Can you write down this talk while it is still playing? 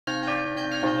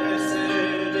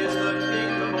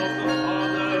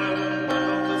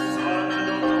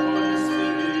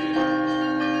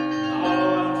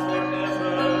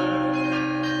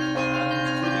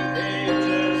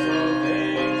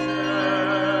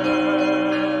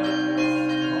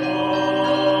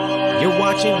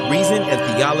watching Reason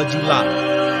and Theology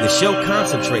Live. The show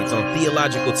concentrates on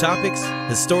theological topics,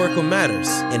 historical matters,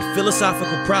 and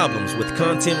philosophical problems with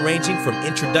content ranging from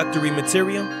introductory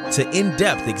material to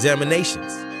in-depth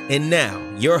examinations. And now,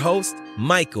 your host,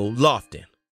 Michael Lofton.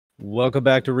 Welcome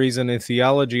back to Reason and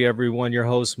Theology, everyone. Your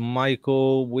host,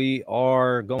 Michael. We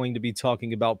are going to be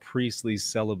talking about priestly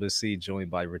celibacy,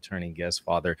 joined by returning guest,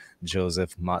 Father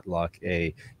Joseph Matlak,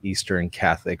 a Eastern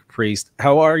Catholic priest.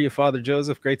 How are you, Father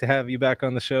Joseph? Great to have you back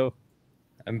on the show.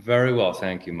 I'm very well,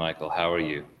 thank you, Michael. How are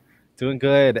you? Doing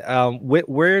good.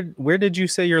 Where did you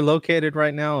say you're located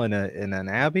right now? In an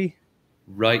abbey?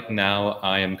 Right now,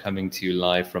 I am coming to you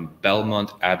live from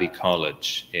Belmont Abbey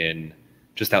College in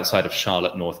just outside of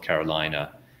Charlotte, North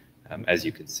Carolina, as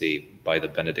you can see by the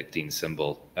Benedictine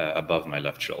symbol above my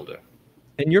left shoulder.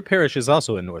 And your parish is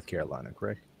also in North Carolina,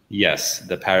 correct? Yes,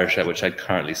 the parish at which I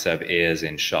currently serve is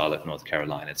in Charlotte, North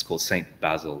Carolina. It's called St.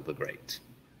 Basil the Great.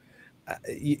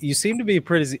 You seem to be a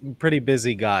pretty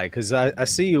busy guy, because I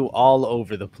see you all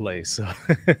over the place. So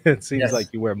it seems like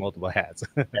you wear multiple hats.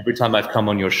 Every time I've come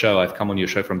on your show, I've come on your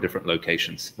show from different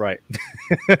locations. Right.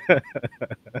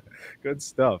 Good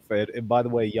stuff. And by the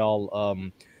way, y'all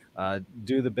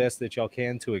do the best that y'all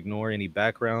can to ignore any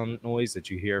background noise that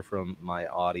you hear from my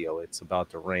audio. It's about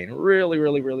to rain really,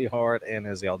 really, really hard. And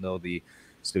as y'all know, the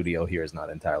studio here is not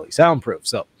entirely soundproof.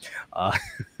 So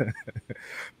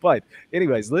but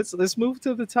anyways, let's move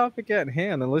to the topic at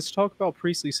hand, and let's talk about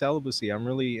priestly celibacy. I'm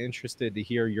really interested to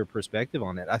hear your perspective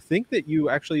on it. I think that you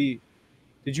actually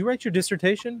did you write your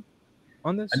dissertation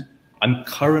on this? I'm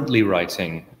currently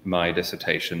writing my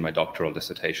dissertation, my doctoral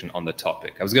dissertation on the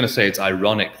topic. I was going to say it's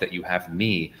ironic that you have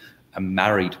me, a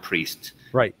married priest,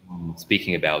 right,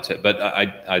 speaking about it, but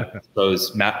I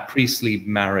suppose priestly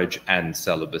marriage and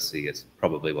celibacy is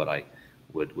probably what I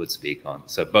would speak on.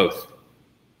 So both.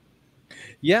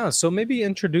 Yeah, so maybe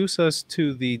introduce us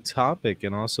to the topic,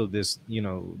 and also this,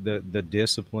 the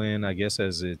discipline, I guess,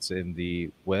 as it's in the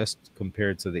West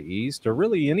compared to the East, or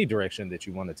really any direction that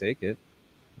you want to take it.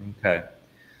 Okay.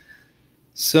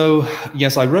 So,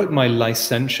 yes, I wrote my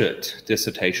licentiate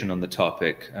dissertation on the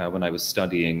topic when I was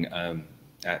studying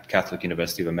at Catholic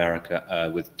University of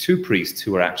America with two priests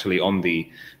who were actually on the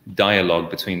dialogue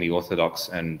between the Orthodox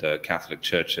and Catholic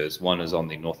churches. One is on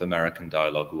the North American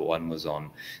dialogue, one was on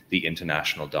the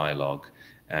international dialogue.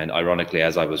 And ironically,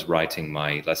 as I was writing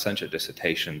my licentiate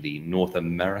dissertation, the North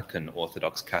American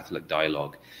Orthodox Catholic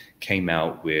dialogue came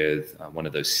out with one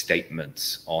of those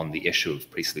statements on the issue of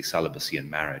priestly celibacy and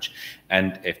marriage.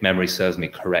 And if memory serves me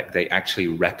correct, they actually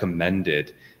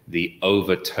recommended the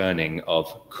overturning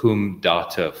of cum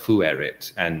data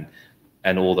fuerit and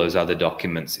all those other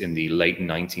documents in the late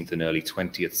 19th and early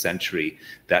 20th century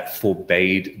that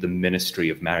forbade the ministry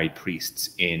of married priests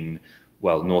in,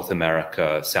 well, North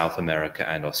America, South America,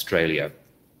 and Australia.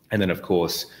 And then, of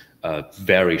course,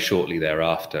 very shortly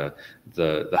thereafter,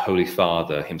 the Holy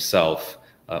Father himself,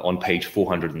 on page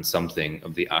 400 and something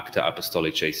of the Acta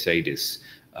Apostolicae Sedis,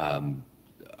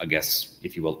 I guess,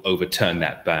 if you will, overturned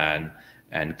that ban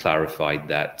and clarified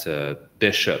that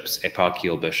bishops,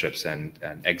 eparchial bishops and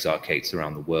exarchates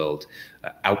around the world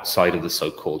outside of the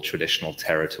so-called traditional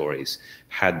territories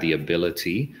had the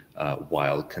ability,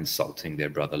 while consulting their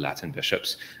brother Latin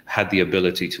bishops, had the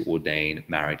ability to ordain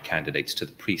married candidates to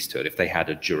the priesthood if they had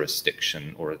a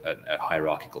jurisdiction or a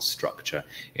hierarchical structure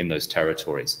in those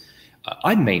territories.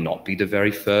 I may not be the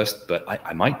very first, but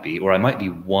I might be, or I might be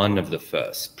one of the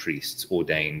first priests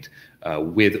ordained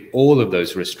with all of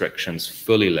those restrictions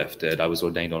fully lifted. I was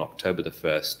ordained on October the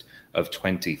 1st of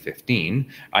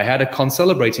 2015. I had a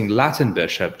concelebrating Latin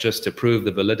bishop just to prove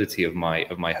the validity of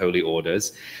my holy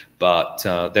orders, but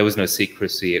there was no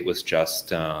secrecy. It was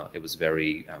just, it was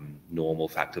very normal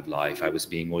fact of life. I was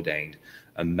being ordained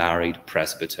a married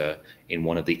presbyter in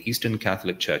one of the Eastern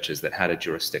Catholic churches that had a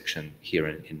jurisdiction here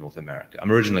in North America.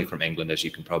 I'm originally from England, as you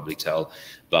can probably tell,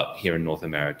 but here in North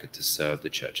America to serve the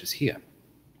churches here.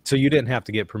 So you didn't have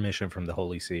to get permission from the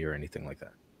Holy See or anything like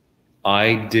that?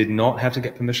 I did not have to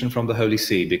get permission from the Holy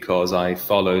See because I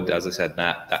followed, as I said,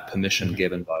 that permission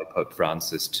given by Pope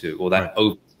Francis to, or that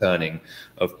overturning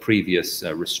of previous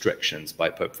restrictions by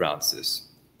Pope Francis.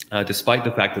 Despite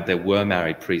the fact that there were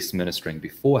married priests ministering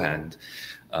beforehand,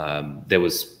 there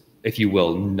was, if you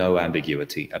will, no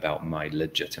ambiguity about my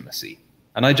legitimacy.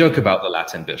 And I joke about the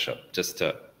Latin bishop just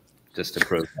to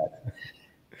prove that.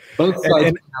 Both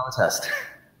sides now attest.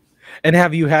 And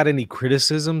have you had any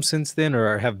criticism since then,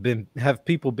 or have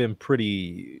people been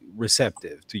pretty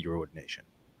receptive to your ordination?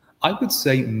 I would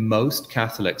say most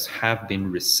Catholics have been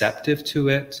receptive to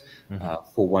it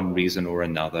for one reason or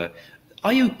another.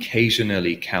 I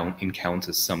occasionally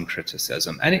encounter some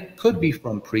criticism, and it could be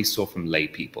from priests or from lay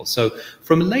people. So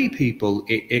from lay people,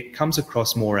 it comes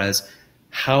across more as,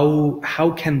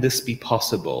 how can this be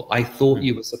possible? I thought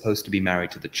you were supposed to be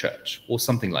married to the church, or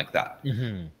something like that.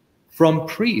 From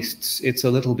priests, it's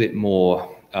a little bit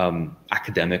more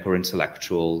academic or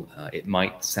intellectual. It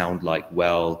might sound like,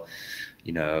 well,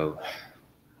 you know,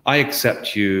 I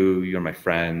accept you, you're my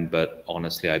friend, but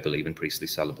honestly, I believe in priestly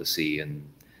celibacy, and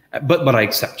but I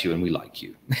accept you and we like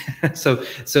you. so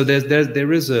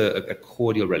there is a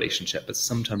cordial relationship, but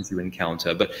sometimes you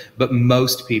encounter, but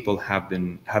most people have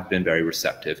been very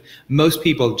receptive. Most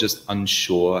people just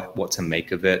unsure what to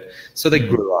make of it. So they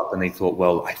grew up and they thought,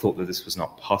 well, I thought that this was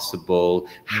not possible.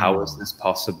 How is this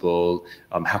possible?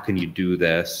 How can you do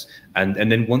this? And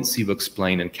then once you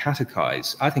explain and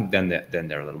catechize, I think then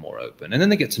they're a little more open. And then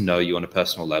they get to know you on a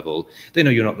personal level. They know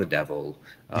you're not the devil.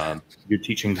 You're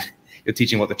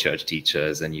teaching what the church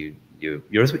teaches, and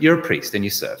you're a priest and you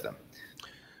serve them.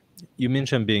 You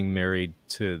mentioned being married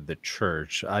to the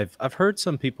church. I've heard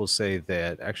some people say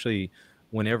that actually,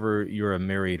 whenever you're a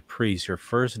married priest, your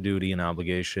first duty and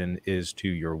obligation is to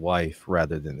your wife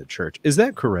rather than the church. Is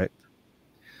that correct?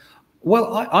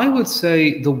 Well, I would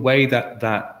say the way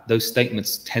that those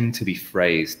statements tend to be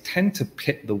phrased tend to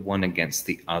pit the one against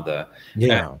the other.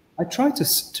 Yeah. I try to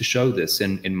show this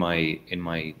in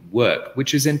my work,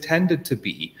 which is intended to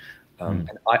be, and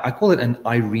I call it an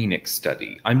irenic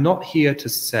study. I'm not here to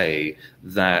say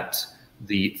that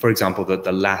for example, that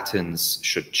the Latins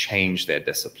should change their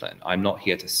discipline. I'm not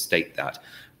here to state that.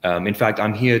 In fact,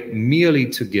 I'm here merely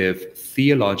to give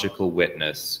theological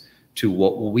witness to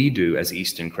what we do as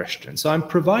Eastern Christians. So I'm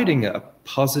providing a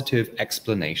positive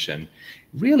explanation,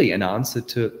 really an answer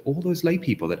to all those lay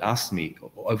people that asked me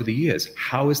over the years,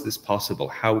 how is this possible?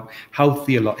 How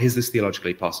is this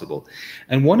theologically possible?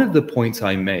 And one of the points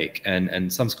I make,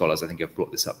 and some scholars I think have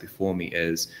brought this up before me,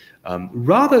 is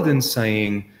rather than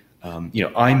saying,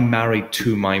 I'm married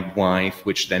to my wife,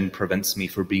 which then prevents me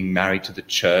from being married to the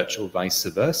church, or vice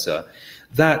versa,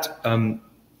 that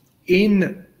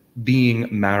in being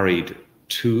married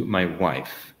to my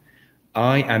wife,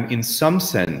 I am in some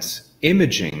sense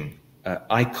imaging,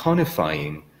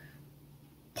 iconifying,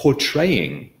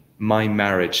 portraying my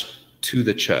marriage to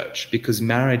the church, because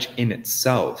marriage in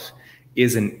itself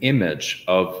is an image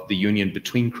of the union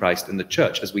between Christ and the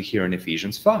church, as we hear in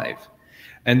Ephesians 5.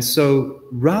 And so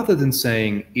rather than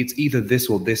saying it's either this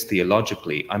or this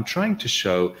theologically, I'm trying to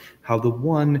show how the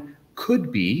one could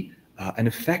be an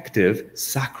effective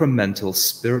sacramental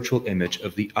spiritual image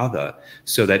of the other,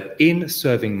 so that in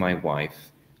serving my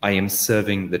wife, I am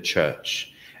serving the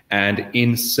church. And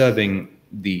in serving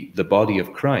the body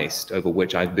of Christ, over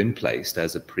which I've been placed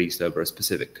as a priest over a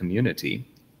specific community,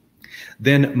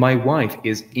 then my wife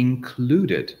is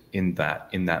included in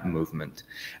that movement.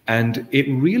 And it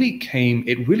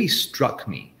really struck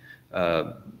me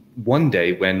one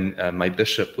day when my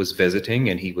bishop was visiting,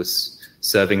 and he was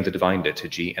serving the divine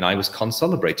liturgy, and I was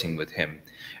concelebrating with him.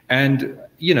 And,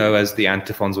 as the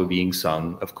antiphons were being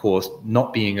sung, of course,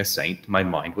 not being a saint, my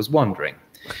mind was wandering.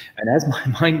 And as my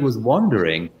mind was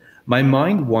wandering, my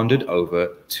mind wandered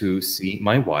over to see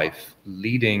my wife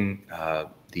leading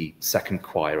the second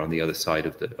choir on the other side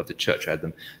of the church. I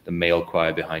had the male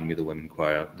choir behind me, the women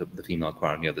choir, the female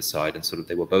choir on the other side, and sort of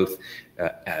they were both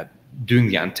doing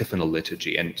the antiphonal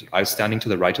liturgy. And I was standing to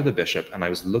the right of the bishop, and I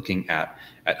was looking at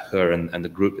her and the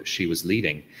group that she was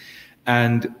leading.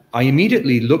 And I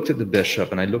immediately looked at the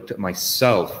bishop, and I looked at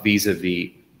myself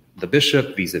vis-a-vis the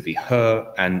bishop, vis-a-vis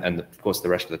her, and of course the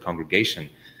rest of the congregation.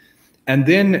 And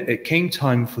then it came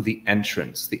time for the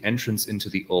entrance into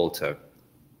the altar.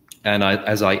 And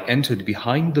as I entered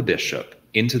behind the bishop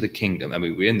into the kingdom, I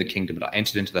mean, we're in the kingdom, but I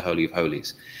entered into the Holy of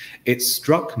Holies, it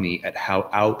struck me at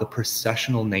how the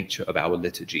processional nature of our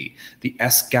liturgy, the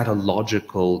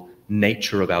eschatological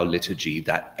nature of our liturgy,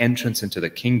 that entrance into the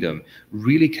kingdom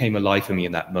really came alive for me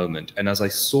in that moment. And as I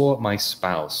saw my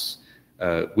spouse,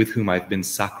 with whom I've been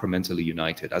sacramentally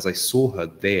united, as I saw her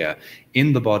there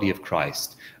in the body of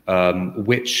Christ,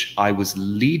 which I was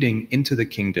leading into the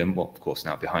kingdom, well, of course,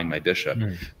 now behind my bishop,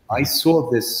 I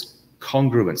saw this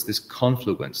congruence, this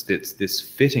confluence, this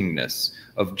fittingness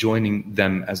of joining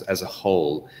them as a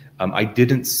whole. I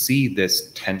didn't see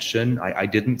this tension. I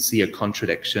didn't see a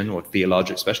contradiction, or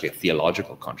especially a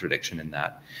theological contradiction in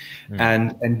that.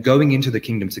 And going into the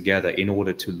kingdom together in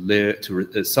order to live,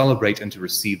 to celebrate and to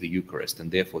receive the Eucharist,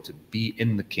 and therefore to be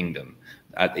in the kingdom,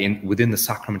 within the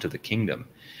sacrament of the kingdom.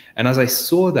 And as I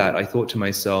saw that, I thought to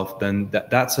myself, then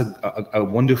that's a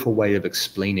wonderful way of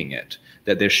explaining it,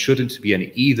 that there shouldn't be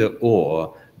an either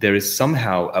or, there is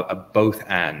somehow a both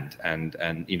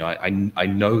and you know, I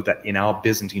know that in our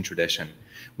Byzantine tradition,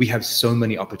 we have so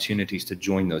many opportunities to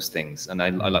join those things. And I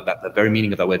like that, the very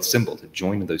meaning of that word symbol, to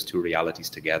join those two realities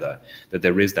together, that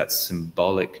there is that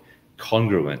symbolic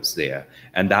congruence there.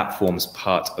 And that forms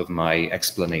part of my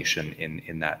explanation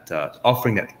in that,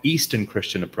 offering that Eastern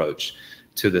Christian approach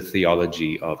to the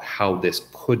theology of how this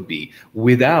could be,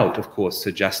 without, of course,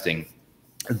 suggesting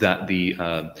that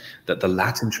the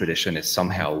Latin tradition is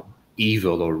somehow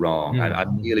evil or wrong.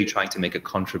 I'm really trying to make a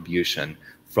contribution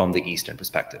from the Eastern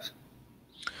perspective.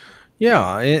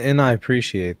 Yeah, and I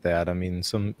appreciate that. I mean,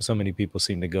 so many people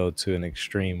seem to go to an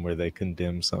extreme where they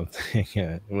condemn something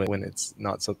when it's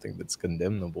not something that's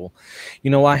condemnable. You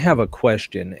know, I have a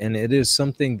question, and it is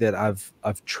something that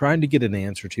I've tried to get an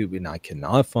answer to, and I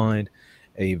cannot find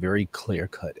a very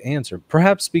clear-cut answer.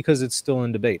 Perhaps because it's still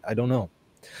in debate. I don't know.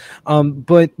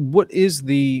 But what is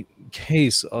the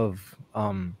case of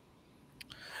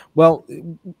well,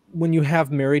 when you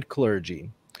have married clergy,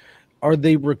 are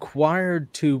they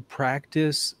required to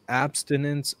practice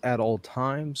abstinence at all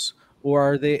times, or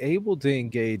are they able to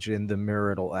engage in the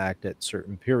marital act at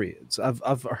certain periods?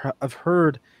 I've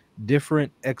heard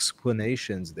different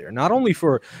explanations there, not only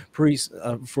for priests,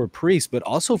 but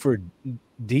also for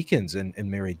deacons and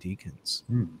married deacons.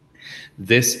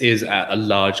 This is a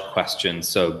large question,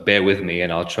 so bear with me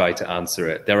and I'll try to answer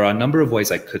it. There are a number of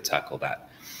ways I could tackle that.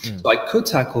 So I could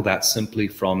tackle that simply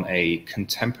from a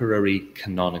contemporary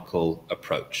canonical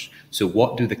approach. So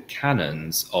what do the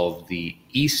canons of the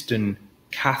Eastern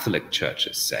Catholic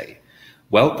churches say?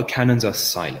 Well, the canons are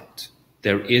silent.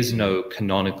 There is no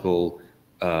canonical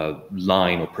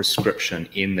line or prescription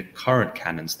in the current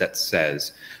canons that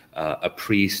says a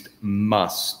priest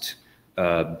must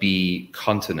be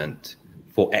continent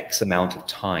for X amount of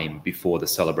time before the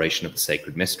celebration of the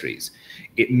sacred mysteries.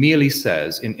 It merely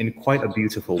says, in quite a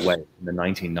beautiful way, in the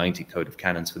 1990 Code of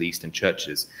Canons for the Eastern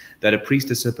Churches, that a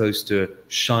priest is supposed to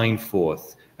shine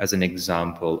forth as an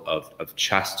example of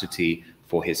chastity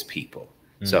for his people.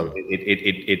 So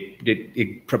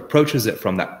it approaches it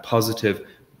from that positive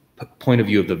point of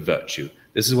view of the virtue.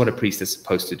 This is what a priest is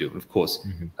supposed to do. Of course,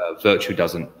 virtue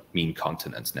doesn't mean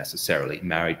continence necessarily.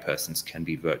 Married persons can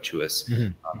be virtuous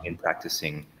in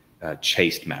practicing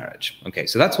chaste marriage. Okay,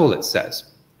 so that's all it says.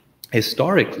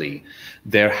 Historically,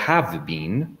 there have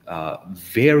been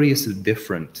various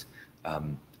different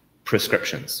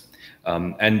prescriptions.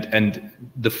 And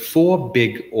the four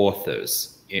big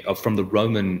authors from the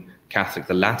Roman Catholic,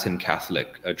 the Latin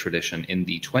Catholic tradition in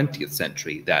the 20th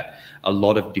century, that a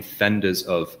lot of defenders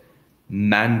of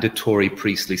mandatory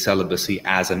priestly celibacy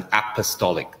as an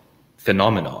apostolic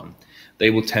phenomenon, they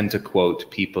will tend to quote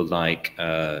people like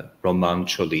Roman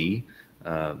Choli,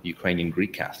 Ukrainian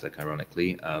Greek Catholic,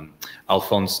 ironically,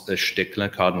 Alphonse Stickler,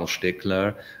 Cardinal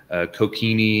Stickler,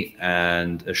 Kokini,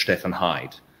 and Stefan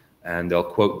Hyde. And they'll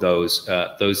quote those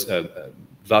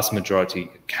vast majority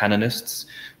canonists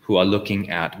who are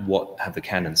looking at what have the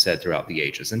canons said throughout the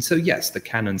ages. And so, yes, the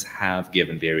canons have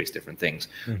given various different things,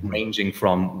 ranging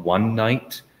from one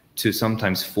night to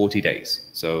sometimes 40 days.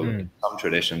 So in some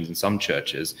traditions, in some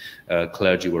churches,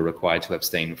 clergy were required to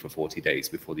abstain for 40 days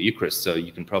before the Eucharist. So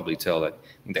you can probably tell that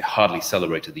they hardly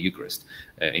celebrated the Eucharist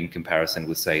in comparison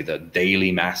with, say, the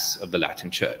daily Mass of the Latin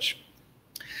Church.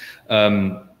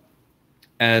 So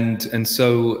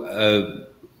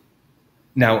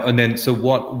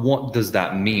what does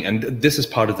that mean? And this is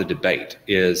part of the debate: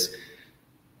 is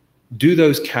do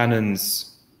those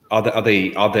canons, was that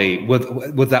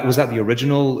the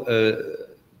original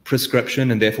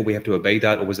prescription, and therefore we have to obey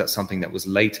that, or was that something that was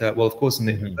later? Well, of course, in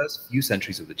the first few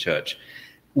centuries of the church,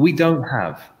 we don't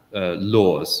have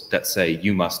laws that say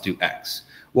you must do X.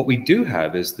 What we do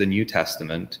have is the New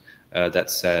Testament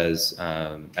that says,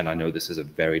 and I know this is a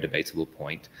very debatable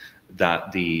point,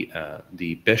 that the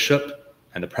bishop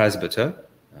and the presbyter,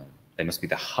 they must be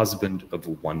the husband of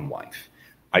one wife.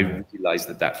 I realize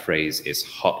that phrase is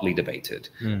hotly debated,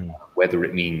 whether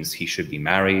it means he should be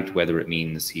married, whether it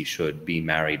means he should be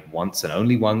married once and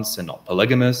only once and not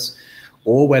polygamous,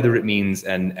 or whether it means,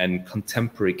 and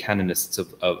contemporary canonists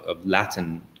of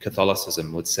Latin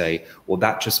Catholicism would say, well,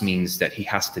 that just means that he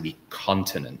has to be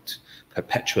continent,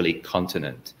 perpetually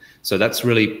continent. So that's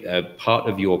really part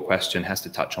of your question has to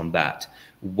touch on that.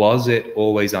 Was it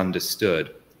always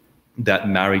understood that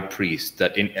married priest,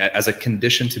 that as a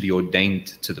condition to be ordained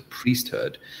to the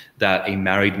priesthood, that a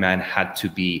married man had to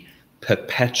be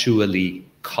perpetually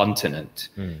continent?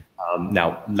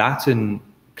 Now, Latin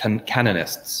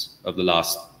canonists of the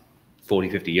last 40,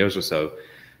 50 years or so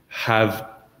have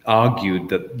argued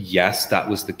that, yes, that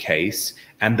was the case,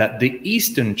 and that the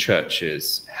Eastern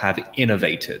churches have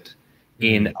innovated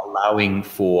in allowing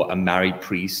for a married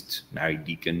priest, married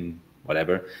deacon,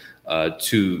 whatever,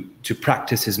 to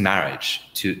practice his marriage,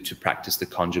 to practice the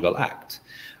conjugal act.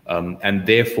 And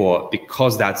therefore,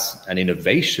 because that's an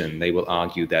innovation, they will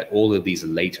argue that all of these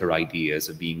later ideas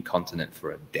of being continent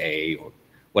for a day or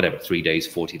whatever, 3 days,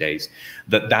 40 days,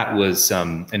 that was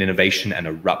an innovation and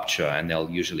a rupture. And they'll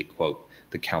usually quote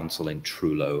the Council in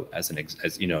Trullo as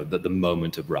the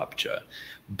moment of rupture.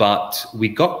 But we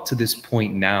got to this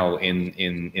point now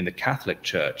in the Catholic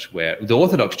Church where the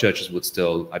Orthodox churches would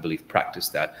still, I believe, practice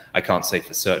that. I can't say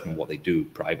for certain what they do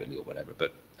privately or whatever,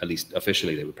 but at least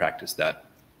officially they would practice that.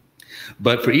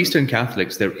 But for Eastern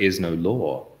Catholics, there is no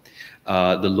law.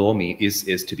 The law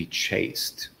is to be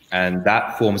chaste. And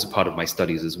that forms a part of my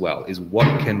studies as well, is what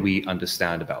can we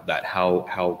understand about that?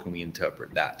 How can we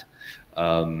interpret that?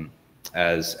 And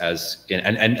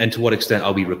to what extent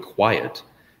are we required?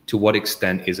 To what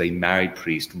extent is a married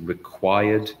priest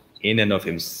required in and of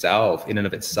itself?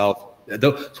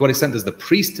 To what extent does the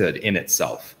priesthood in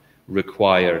itself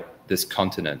require this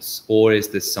continence? Or is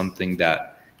this something that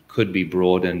could be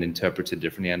broadened, interpreted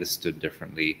differently, understood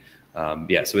differently?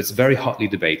 So it's very hotly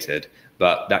debated,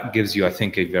 but that gives you, I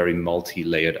think, a very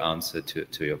multi-layered answer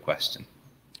to your question.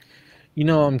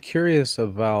 I'm curious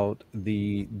about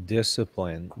the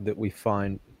discipline that we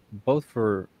find both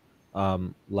for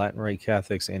Latin Rite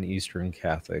Catholics and Eastern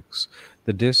Catholics.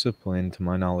 The discipline, to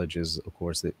my knowledge, is, of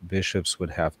course, that bishops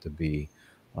would have to be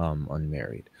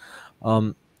unmarried.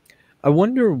 I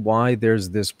wonder why there's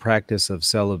this practice of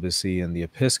celibacy in the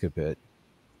episcopate,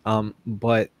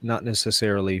 but not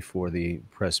necessarily for the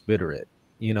presbyterate.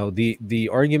 The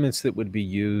arguments that would be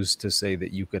used to say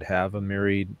that you could have a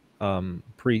married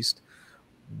priest,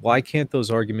 why can't those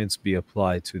arguments be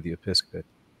applied to the episcopate?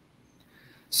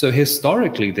 So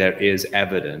historically, there is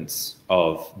evidence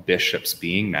of bishops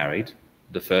being married,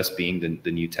 the first being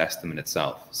the New Testament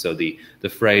itself. So the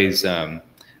phrase mia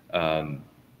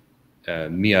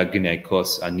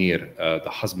gynekos anir, the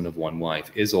husband of one wife,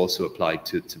 is also applied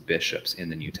to bishops in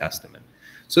the New Testament.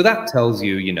 So that tells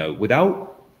you,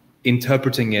 without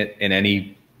interpreting it in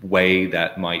any way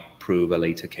that might prove a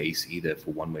later case either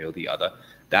for one way or the other,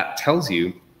 that tells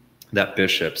you that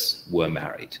bishops were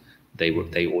married. They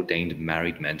ordained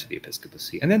married men to the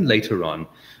episcopacy. And then later on,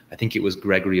 I think it was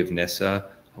Gregory of Nyssa,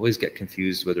 I always get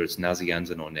confused whether it's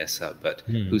Nazianzen or Nyssa, but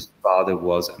whose father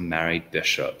was a married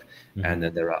bishop. And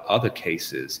then there are other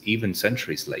cases, even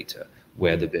centuries later,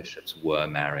 where the bishops were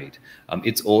married.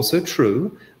 It's also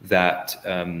true that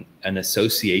an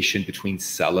association between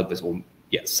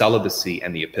celibacy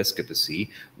and the episcopacy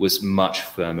was much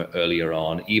firmer earlier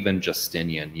on. Even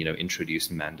Justinian,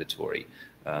 introduced mandatory.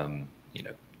 A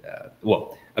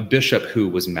bishop who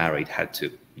was married had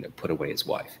to, put away his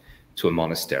wife to a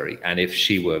monastery, and if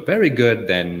she were very good,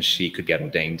 then she could get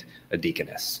ordained a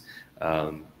deaconess.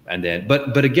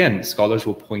 But again, scholars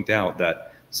will point out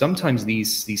that sometimes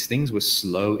these things were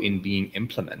slow in being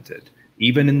implemented,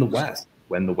 even in the West.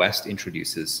 When the West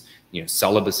introduces,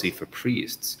 celibacy for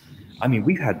priests, I mean,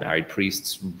 we've had married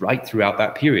priests right throughout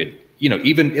that period,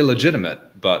 even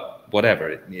illegitimate, but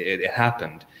whatever, it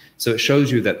happened. So it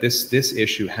shows you that this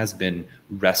issue has been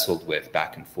wrestled with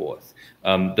back and forth.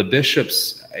 The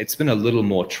bishops, it's been a little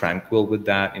more tranquil with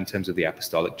that in terms of the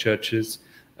apostolic churches.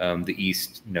 The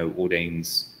East,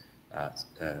 ordains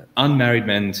unmarried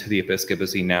men to the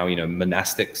episcopacy now,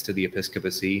 monastics to the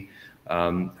episcopacy.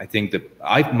 I think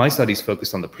that my studies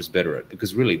focused on the presbyterate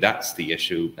because really that's the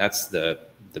issue. That's the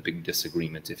big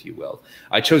disagreement, if you will.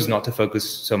 I chose not to focus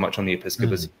so much on the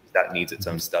episcopacy. That needs its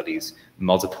own studies,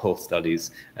 multiple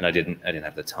studies, and I didn't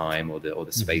have the time or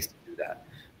the space to do that.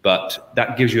 But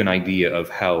that gives you an idea of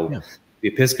how the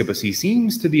episcopacy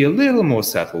seems to be a little more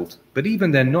settled, but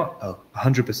even then not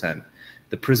 100%.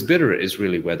 The presbyterate is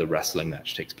really where the wrestling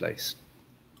match takes place.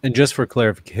 And just for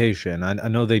clarification, I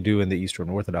know they do in the Eastern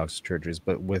Orthodox churches,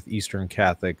 but with Eastern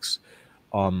Catholics,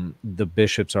 the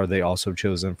bishops, are they also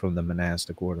chosen from the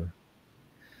monastic order?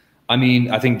 I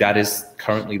mean, I think that is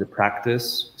currently the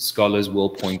practice. Scholars will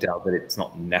point out that it's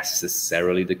not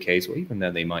necessarily the case, or even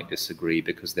then they might disagree,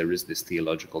 because there is this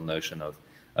theological notion of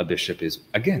a bishop is,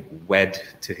 again, wed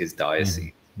to his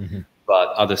diocese.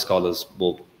 But other scholars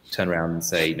will turn around and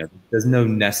say, there's no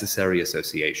necessary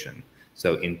association.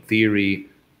 So in theory,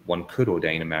 one could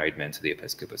ordain a married man to the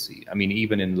episcopacy. I mean,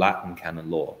 even in Latin canon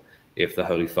law, if the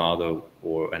Holy Father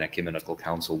or an ecumenical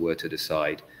council were to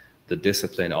decide, the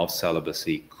discipline of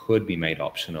celibacy could be made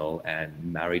optional and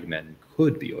married men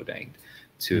could be ordained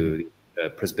to the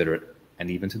presbyterate and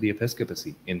even to the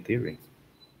episcopacy, in theory.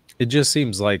 It just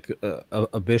seems like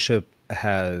a bishop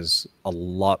has a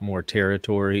lot more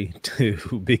territory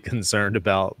to be concerned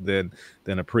about than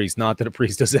a priest. Not that a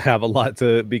priest doesn't have a lot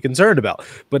to be concerned about,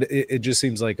 but it just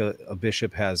seems like a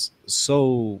bishop has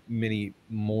so many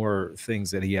more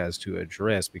things that he has to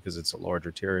address because it's a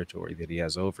larger territory that he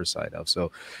has oversight of.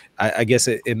 So I guess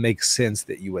it makes sense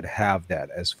that you would have that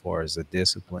as far as a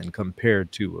discipline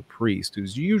compared to a priest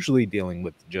who's usually dealing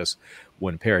with just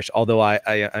one parish. Although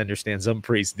I understand some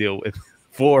priests deal with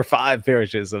 4 or 5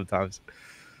 parishes sometimes.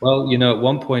 Well, you know, at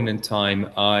one point in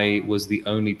time, I was the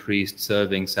only priest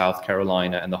serving South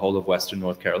Carolina and the whole of Western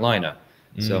North Carolina.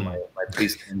 So my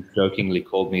priest jokingly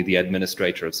called me the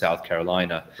administrator of South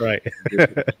Carolina. Right.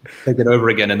 Take it over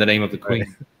again in the name of the Queen.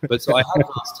 Right. But so I had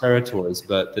vast territories,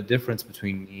 but the difference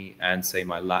between me and, say,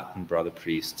 my Latin brother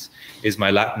priests is my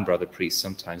Latin brother priests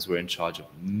sometimes were in charge of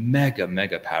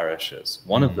mega parishes.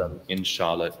 One of them in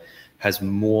Charlotte has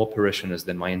more parishioners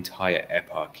than my entire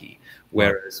eparchy,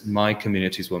 whereas my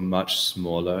communities were much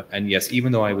smaller. And yes,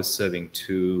 even though I was serving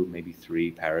 2, maybe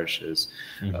 3 parishes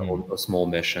or small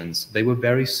missions, they were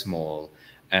very small.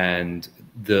 And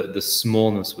the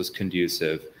smallness was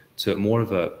conducive to more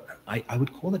of a, I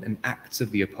would call it an Acts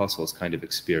of the Apostles kind of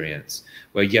experience,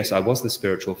 where yes, I was the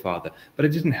spiritual father, but I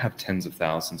didn't have tens of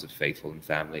thousands of faithful and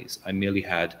families. I merely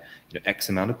had, you know, X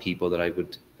amount of people that I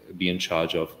would be in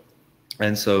charge of.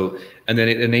 And so, and then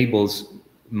it enables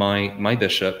my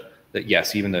bishop that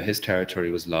yes, even though his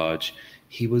territory was large,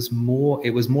 it was more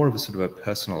of a sort of a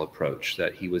personal approach,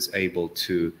 that he was able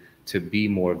to be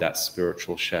more of that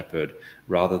spiritual shepherd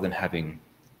rather than having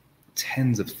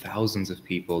tens of thousands of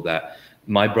people that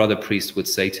my brother priest would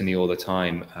say to me all the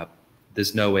time,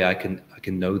 there's no way I can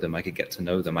know them. I could get to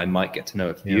know them. I might get to know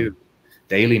a few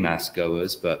daily mass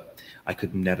goers, but I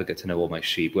could never get to know all my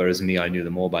sheep. Whereas me, I knew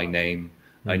them all by name.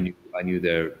 I knew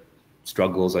their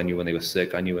struggles. I knew when they were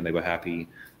sick. I knew when they were happy.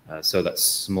 So that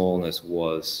smallness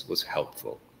was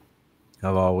helpful.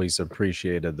 I've always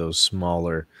appreciated those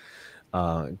smaller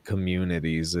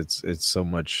communities. It's so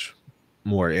much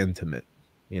more intimate,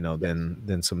 you know,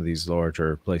 than some of these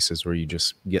larger places where you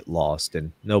just get lost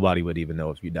and nobody would even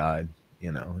know if you died.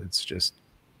 You know, it's just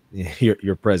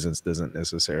your presence doesn't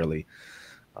necessarily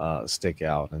stick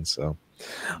out. And so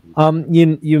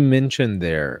you mentioned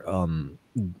there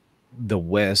the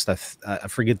West, I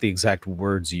forget the exact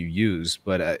words you used,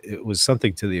 but it was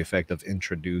something to the effect of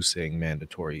introducing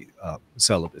mandatory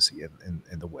celibacy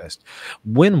in the West.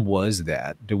 When was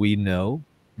that? Do we know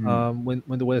when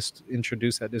the West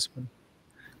introduced that discipline?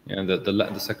 Yeah,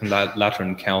 the Second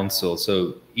Lateran Council.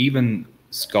 So even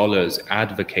scholars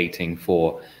advocating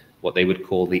for what they would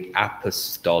call the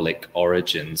apostolic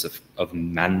origins of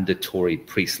mandatory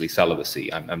priestly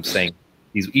celibacy. I'm saying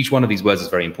each one of these words is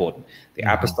very important. The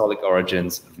apostolic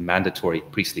origins of mandatory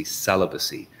priestly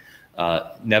celibacy.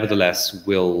 Nevertheless,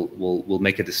 will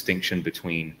make a distinction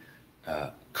between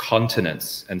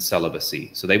continence and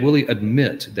celibacy. So they will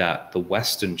admit that the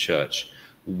Western Church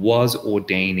was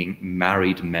ordaining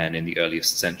married men in the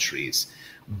earliest centuries,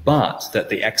 but that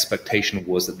the expectation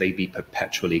was that they be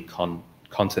perpetually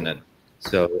continent.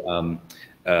 So,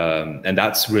 and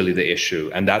that's really the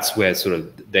issue. And that's where sort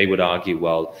of they would argue,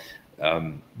 well,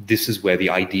 this is where the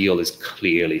ideal is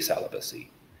clearly celibacy.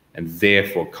 And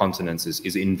therefore continence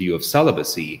is in view of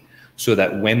celibacy, so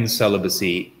that when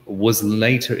celibacy was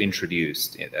later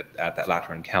introduced at that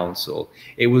Lateran Council,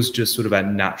 it was just sort of a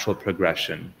natural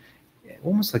progression,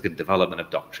 almost like a development of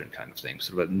doctrine kind of thing,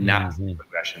 sort of a natural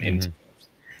progression into it.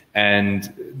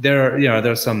 And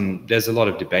there's a lot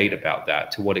of debate about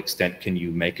that. To what extent can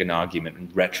you make an argument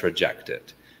and retroject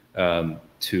it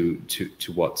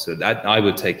to what? So that I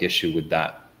would take issue with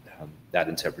that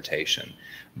interpretation.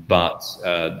 But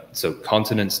so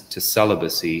continence to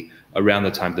celibacy around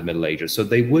the time of the Middle Ages. So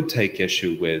they would take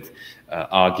issue with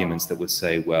arguments that would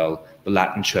say, well, the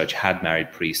Latin Church had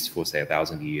married priests for, say,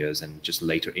 1,000 years and just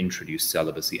later introduced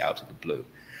celibacy out of the blue.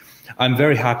 I'm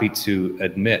very happy to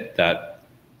admit that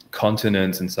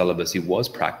continence and celibacy was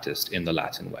practiced in the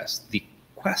Latin West. The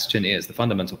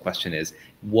fundamental question is,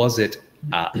 was it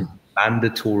a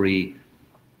mandatory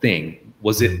thing?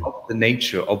 Was it of the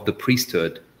nature of the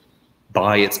priesthood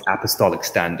by its apostolic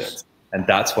standards? And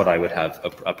that's what I would have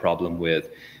a problem with.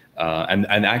 And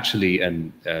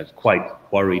quite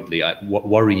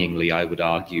worryingly, I would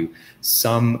argue,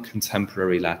 some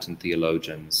contemporary Latin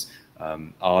theologians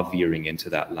are veering into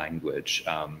that language,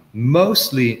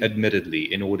 mostly,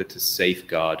 admittedly, in order to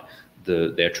safeguard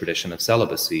their tradition of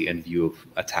celibacy in view of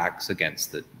attacks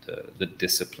against the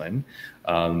discipline.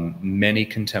 Many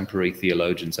contemporary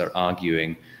theologians are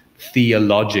arguing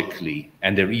theologically,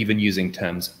 and they're even using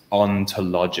terms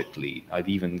ontologically. I've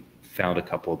even found a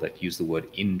couple that use the word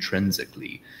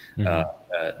intrinsically,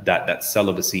 that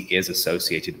celibacy is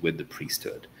associated with the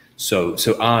priesthood. So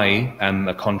I am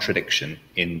a contradiction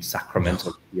in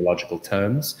sacramental theological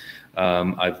terms.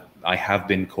 I have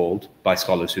been called, by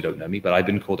scholars who don't know me, but I've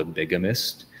been called a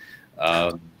bigamist.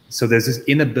 So there's this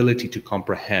inability to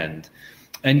comprehend.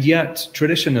 And yet,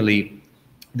 traditionally,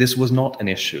 this was not an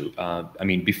issue. I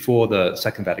mean, before the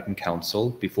Second Vatican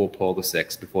Council, before Paul VI,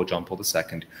 before John Paul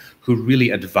II, who really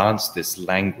advanced this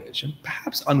language, and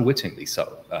perhaps unwittingly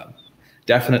so,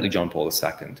 definitely John Paul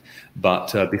II.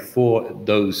 But before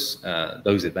those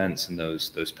events and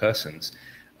those persons,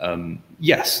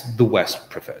 yes, the West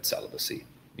preferred celibacy.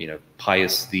 You know,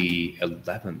 Pius XI,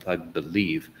 I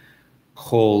believe,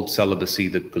 called celibacy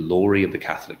the glory of the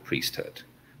Catholic priesthood.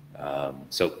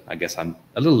 So I guess I'm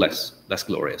a little less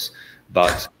glorious,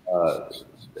 but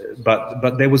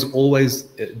there was always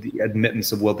the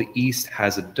admittance of, well, the East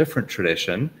has a different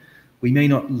tradition. We may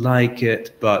not like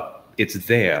it, but it's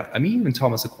there. I mean, even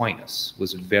Thomas Aquinas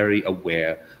was very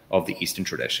aware of the Eastern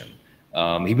tradition.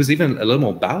 He was even a little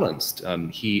more balanced.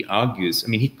 He argues, I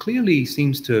mean, he clearly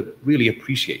seems to really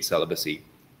appreciate celibacy,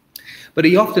 but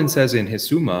he often says in his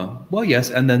Summa, well, yes,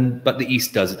 but the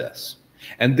East does this.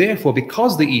 And therefore,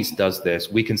 because the East does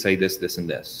this, we can say this, this, and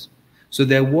this. So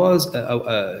there was,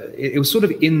 it was sort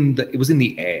of in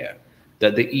the air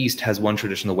that the East has one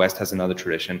tradition, the West has another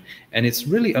tradition. And it's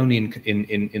really only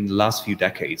in the last few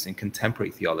decades in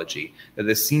contemporary theology that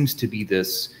there seems to be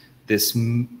this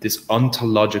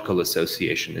ontological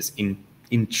association, this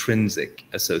intrinsic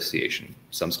association.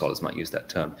 Some scholars might use that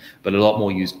term, but a lot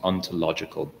more use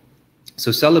ontological.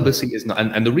 So celibacy is not,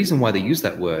 and the reason why they use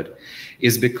that word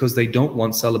is because they don't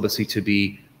want celibacy to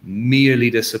be merely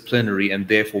disciplinary and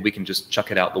therefore we can just chuck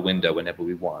it out the window whenever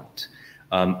we want.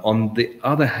 On the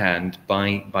other hand,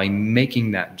 by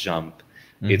making that jump,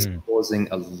 it's causing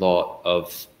a lot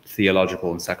of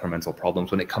theological and sacramental problems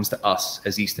when it comes to us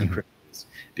as Eastern Christians,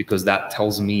 because that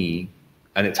tells me,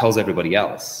 and it tells everybody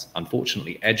else,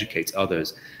 unfortunately, educates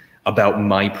others about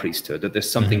my priesthood, that there's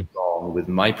something wrong with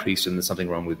my priesthood and there's something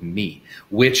wrong with me,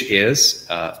 which is,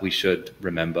 we should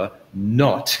remember,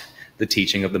 not the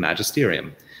teaching of the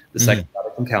magisterium. The Second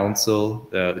Vatican Council,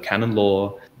 the canon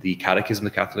law, the Catechism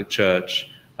of the Catholic Church,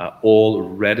 all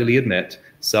readily admit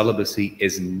celibacy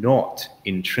is not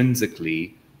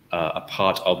intrinsically a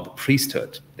part of the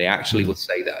priesthood. They actually will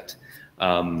say that.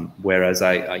 Whereas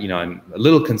I'm a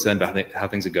little concerned about how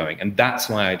things are going. And that's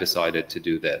why I decided to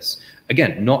do this.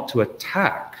 Again, not to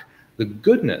attack the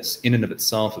goodness in and of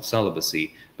itself of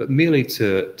celibacy, but merely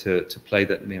to play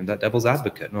that devil's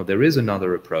advocate. No, there is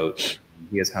another approach.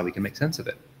 Here's how we can make sense of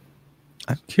it.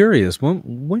 I'm curious,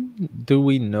 when do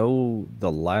we know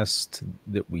the last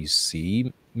that we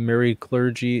see married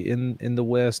clergy in the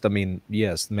West? I mean,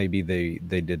 yes, maybe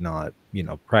they did not,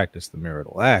 practice the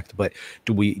marital act, but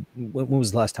when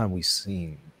was the last time we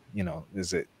seen,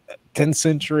 is it 10th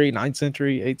century, 9th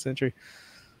century, 8th century?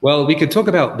 Well, we could talk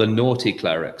about the naughty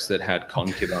clerics that had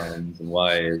concubines and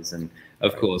wives, and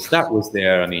of course that was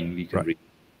there. I mean, we can read.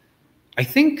 I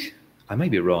think I may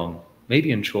be wrong.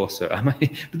 Maybe in Chaucer,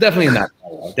 but definitely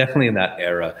in that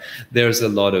era, there's a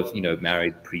lot of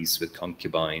married priests with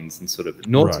concubines and sort of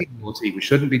naughty. We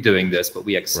shouldn't be doing this, but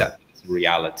we accept it as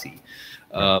reality.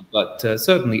 But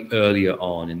certainly earlier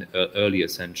on, in earlier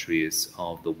centuries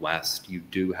of the West, you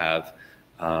do have,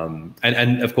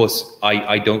 and of course,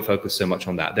 I don't focus so much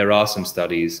on that. There are some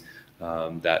studies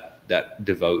that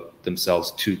devote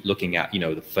themselves to looking at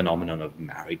the phenomenon of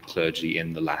married clergy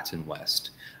in the Latin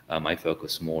West. I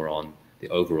focus more on the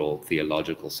overall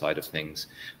theological side of things,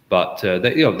 but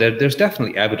there's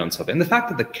definitely evidence of it. And the fact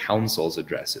that the councils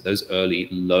address it, those early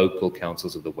local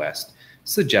councils of the West,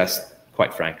 suggest,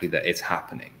 quite frankly, that it's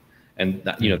happening. And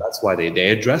that, that's why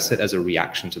they address it as a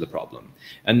reaction to the problem.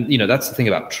 And that's the thing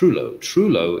about Trullo.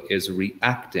 Trullo is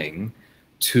reacting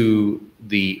to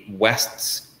the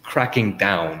West's cracking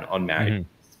down on marriage.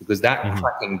 Because that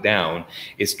cracking down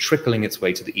is trickling its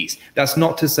way to the East. That's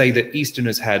not to say that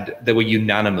Easterners they were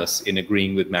unanimous in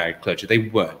agreeing with married clergy. They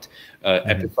weren't.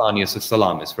 Epiphanius of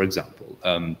Salamis, for example,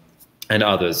 and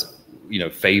others,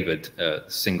 favored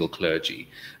single clergy.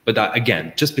 But that,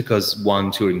 again, just because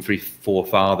 1, 2, and 3, 4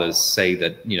 fathers say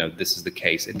that this is the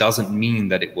case, it doesn't mean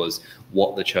that it was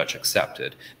what the church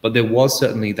accepted. But there was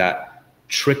certainly that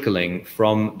trickling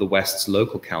from the West's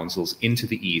local councils into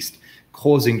the East,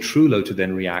 causing Trullo to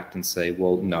then react and say,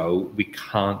 well, no, we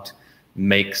can't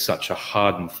make such a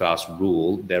hard and fast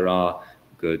rule. There are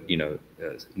good,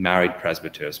 married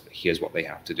presbyters, but here's what they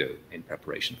have to do in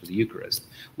preparation for the Eucharist.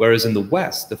 Whereas in the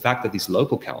West, the fact that these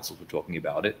local councils were talking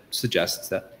about it suggests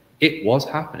that it was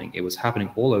happening. It was happening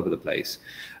all over the place.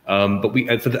 But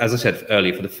as I said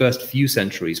earlier, for the first few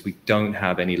centuries, we don't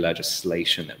have any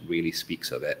legislation that really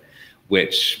speaks of it.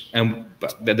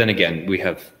 But then again, we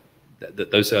have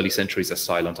those early centuries are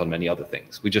silent on many other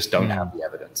things. We just don't have the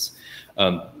evidence.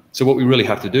 So what we really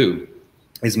have to do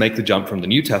is make the jump from the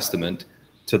New Testament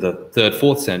to the 3rd,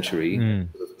 4th century,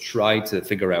 try to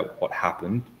figure out what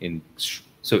happened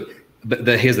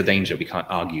but here's the danger. We can't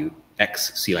argue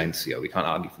ex silencio. We can't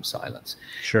argue from silence.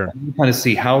 Sure. And you kind of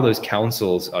see how those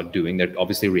councils are doing. They're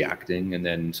obviously reacting, and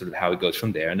then sort of how it goes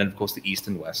from there. And then, of course, the East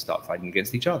and West start fighting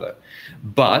against each other.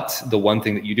 But the one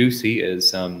thing that you do see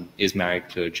is married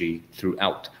clergy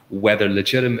throughout, whether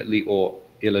legitimately or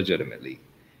illegitimately.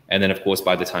 And then, of course,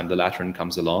 by the time the Lateran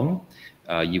comes along,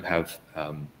 you have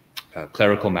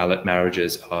clerical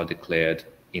marriages are declared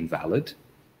invalid.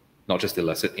 Not just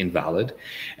illicit, invalid.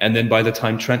 And then by the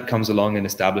time Trent comes along and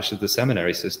establishes the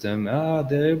seminary system,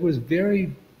 there was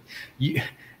very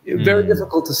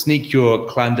difficult to sneak your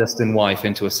clandestine wife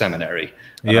into a seminary.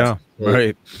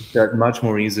 Right. They're much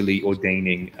more easily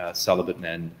ordaining celibate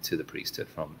men to the priesthood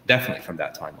definitely from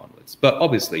that time onwards. But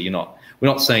obviously, we're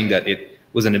not saying that it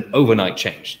was an overnight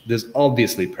change. There's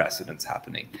obviously precedents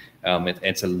happening.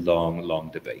 It's a long,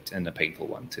 long debate, and a painful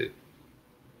one too.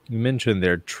 You mentioned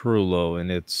there Trullo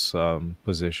and its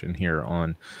position here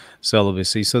on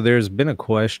celibacy. So there's been a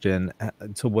question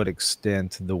to what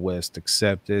extent the West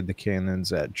accepted the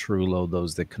canons at Trullo,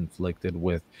 those that conflicted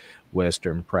with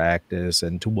Western practice,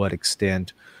 and to what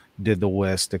extent did the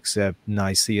West accept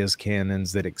Nicaea's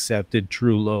canons that accepted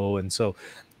Trullo. And so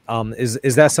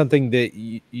is that something that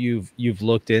you've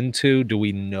looked into? Do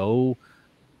we know?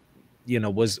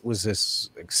 Was this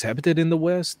accepted in the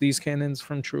West, these canons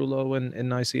from Trullo and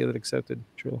Nicaea that accepted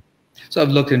Trullo? So I've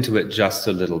looked into it just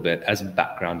a little bit as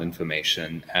background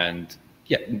information. And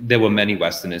yeah, there were many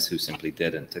Westerners who simply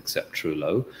didn't accept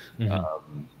Trullo.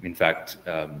 In fact,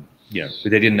 they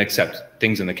didn't accept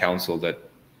things in the council that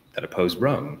opposed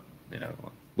Rome.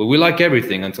 Well, we like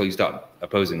everything until you start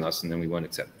opposing us, and then we won't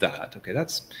accept that. Okay,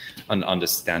 that's an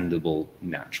understandable,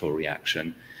 natural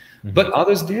reaction. But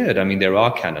others did. I mean, there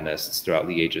are canonists throughout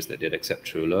the ages that did accept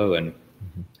Trullo. And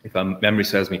if my memory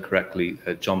serves me correctly,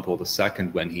 John Paul II,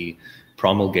 when he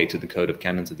promulgated the Code of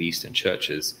Canons of the Eastern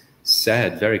Churches,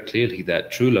 said very clearly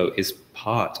that Trullo is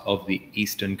part of the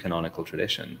Eastern canonical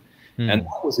tradition. And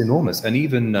that was enormous. And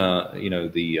even,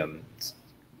 the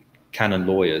canon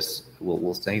lawyers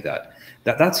will say that.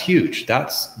 That's huge.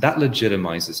 That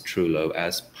legitimizes Trullo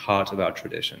as part of our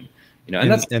tradition. And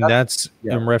that's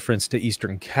in reference to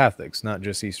Eastern Catholics, not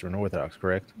just Eastern Orthodox,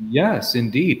 correct? Yes,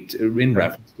 indeed, in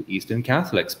reference to Eastern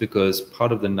Catholics, because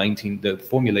part of the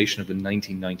formulation of the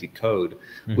 1990 Code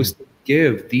was to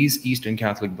give these Eastern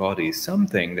Catholic bodies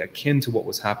something akin to what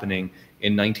was happening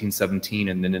in 1917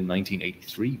 and then in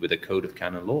 1983 with the Code of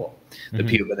Canon Law, the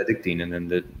Pio Benedictine, and then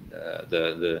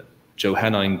the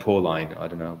Johannine Pauline. I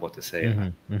don't know what to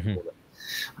say.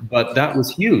 But that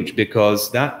was huge,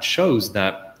 because that shows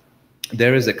that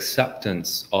there is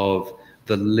acceptance of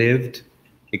the lived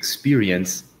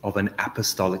experience of an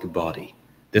apostolic body.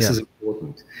 This is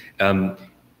important.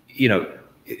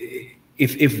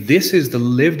 If this is the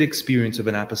lived experience of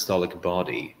an apostolic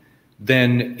body,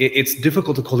 then it's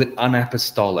difficult to call it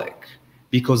unapostolic,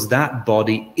 because that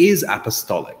body is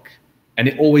apostolic, and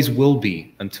it always will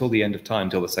be until the end of time,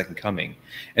 till the second coming.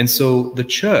 And so the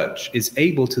church is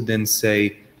able to then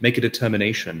make a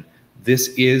determination. This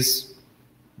is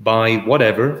by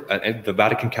whatever, and the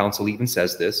Vatican Council even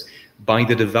says this, by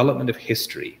the development of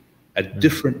history, a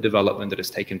different development that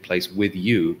has taken place with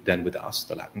you than with us,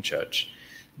 the Latin Church.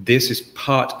 This is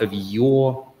part of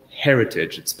your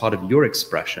heritage. It's part of your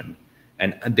expression.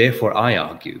 And therefore, I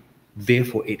argue,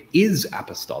 therefore it is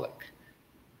apostolic,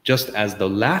 just as the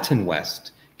Latin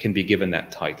West can be given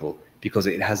that title because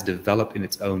it has developed in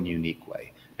its own unique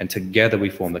way. And together we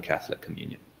form the Catholic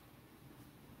Communion.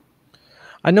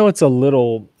 I know it's a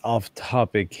little off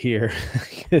topic here,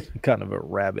 kind of a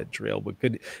rabbit trail, but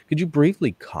could you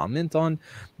briefly comment on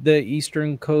the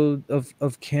Eastern Code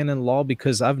of Canon Law?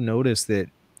 Because I've noticed that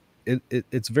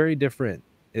it's very different,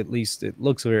 at least it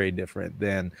looks very different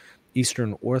than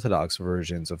Eastern Orthodox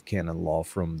versions of canon law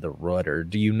from the Rudder.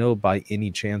 Do you know by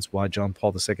any chance why John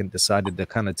Paul II decided to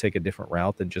kind of take a different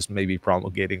route than just maybe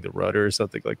promulgating the Rudder or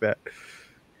something like that?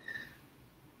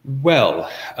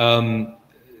 Well,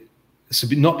 so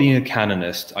not being a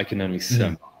canonist, I can only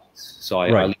surmise. So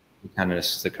I leave the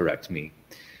canonists to correct me.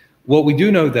 Well, we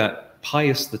do know that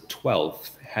Pius XII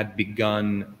had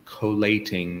begun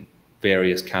collating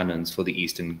various canons for the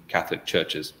Eastern Catholic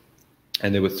churches.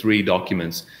 And there were 3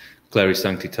 documents, Cleri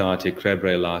Sanctitate,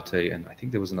 Crebre Late, and I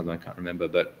think there was another one, I can't remember,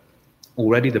 but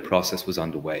already the process was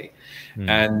underway.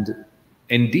 And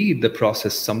indeed, the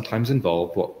process sometimes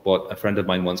involved what a friend of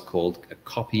mine once called a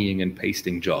copying and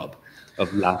pasting job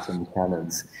of Latin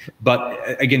canons. But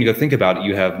again, you got to think about it.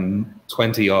 You have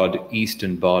 20-odd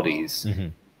Eastern bodies.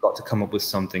 Got to come up with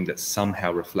something that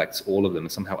somehow reflects all of them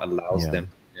and somehow allows them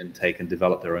to take and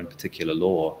develop their own particular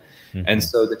law. And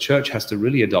so the church has to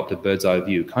really adopt a bird's eye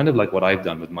view, kind of like what I've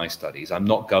done with my studies. I'm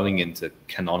not going into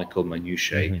canonical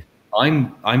minutiae.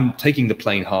 I'm taking the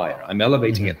plane higher. I'm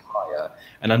elevating it higher,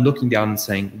 and I'm looking down and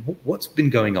saying, what's been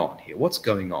going on here? What's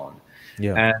going on?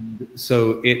 And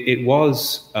so it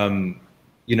was,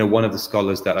 you know, one of the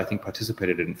scholars that I think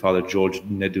participated in, Father George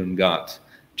Nedungat,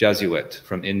 Jesuit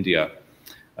from India.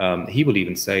 He would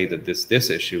even say that this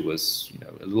issue was, you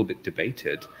know, a little bit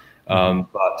debated,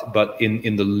 but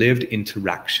in the lived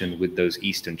interaction with those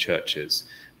Eastern churches,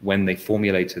 when they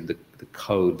formulated the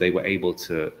code, they were able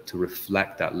to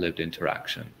reflect that lived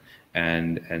interaction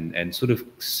and sort of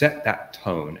set that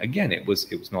tone. Again, it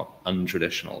was not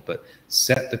untraditional, but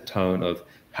set the tone of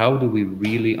how do we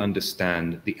really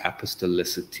understand the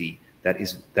apostolicity that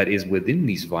is within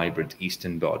these vibrant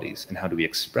Eastern bodies, and how do we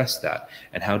express that,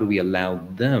 and how do we allow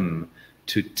them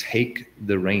to take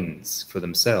the reins for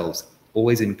themselves,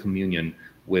 always in communion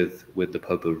with the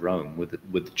Pope of Rome, with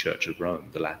the Church of Rome,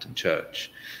 the Latin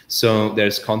Church. So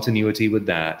there's continuity with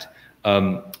that.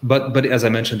 But as I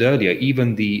mentioned earlier,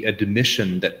 even the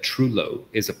admission that Trullo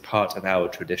is a part of our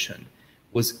tradition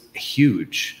was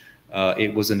huge.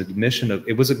 It was an admission of,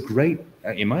 it was a great,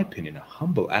 in my opinion, a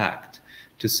humble act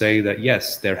to say that,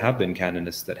 yes, there have been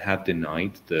canonists that have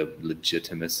denied the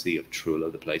legitimacy of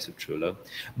Trullo, the place of Trullo.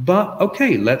 But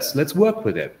okay, let's work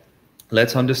with it.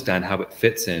 Let's understand how it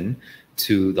fits in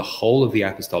to the whole of the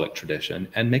apostolic tradition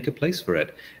and make a place for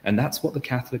it. And that's what the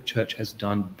Catholic Church has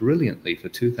done brilliantly for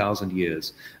 2,000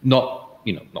 years. Not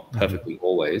perfectly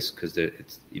always, because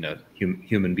it's,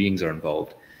 human beings are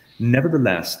involved.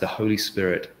 Nevertheless, the Holy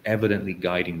Spirit evidently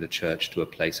guiding the church to a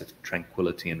place of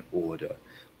tranquility and order,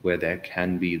 where there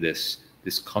can be this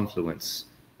confluence,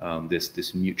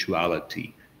 this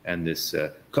mutuality, and this. I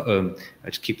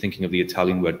just keep thinking of the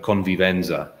Italian word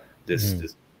convivenza,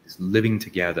 this living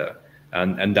together,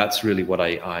 and that's really what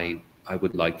I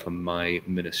would like for my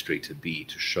ministry to be,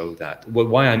 to show that. Well,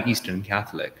 why I'm Eastern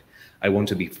Catholic, I want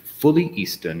to be fully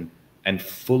Eastern and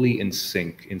fully in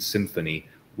sync, in symphony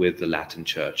with the Latin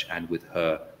Church and with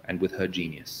her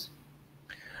genius.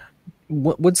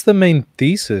 What's the main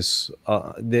thesis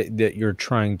that you're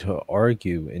trying to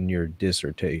argue in your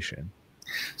dissertation?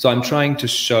 So I'm trying to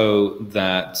show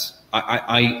that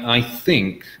I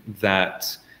think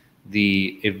that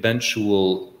the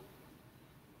eventual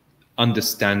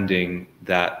understanding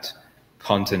that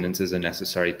continence is a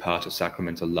necessary part of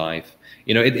sacramental life,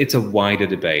 it's a wider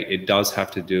debate. It does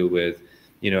have to do with,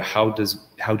 how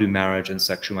do marriage and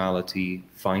sexuality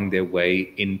find their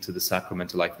way into the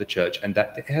sacramental life of the church? And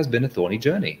that has been a thorny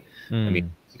journey. I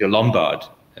mean, Lombard,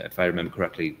 if I remember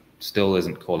correctly, still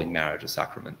isn't calling marriage a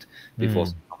sacrament before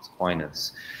St.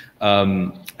 Aquinas.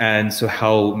 And so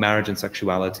how marriage and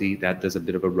sexuality, that there's a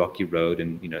bit of a rocky road,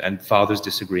 and fathers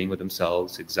disagreeing with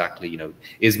themselves exactly,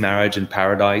 is marriage in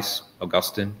paradise,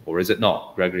 Augustine, or is it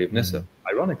not, Gregory of Nyssa,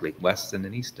 ironically, Western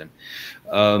and Eastern.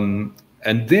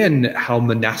 And then how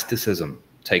monasticism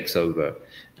takes over,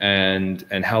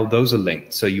 and how those are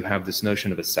linked. So you have this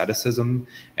notion of asceticism,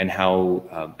 and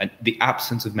how and the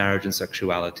absence of marriage and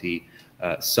sexuality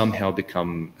somehow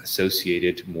become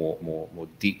associated more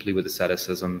deeply with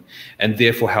asceticism, and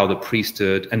therefore how the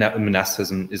priesthood and that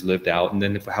monasticism is lived out, and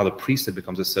then how the priesthood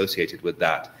becomes associated with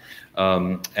that,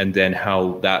 and then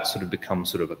how that sort of becomes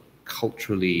sort of a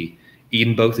culturally,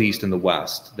 in both the East and the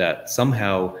West, that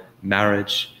somehow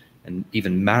marriage and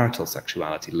even marital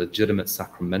sexuality, legitimate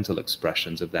sacramental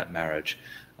expressions of that marriage,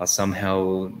 are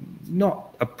somehow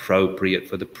not appropriate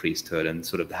for the priesthood, and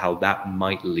sort of how that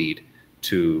might lead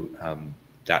to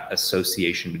that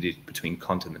association between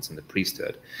continence and the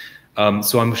priesthood.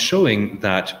 So I'm showing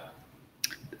that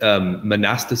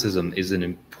monasticism is an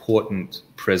important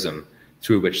prism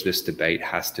through which this debate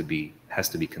has to be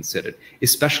considered,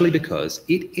 especially because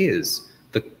it is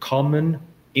the common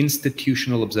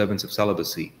institutional observance of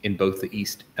celibacy in both the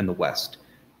East and the West.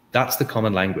 That's the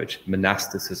common language,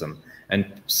 monasticism.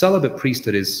 And celibate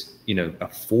priesthood is, a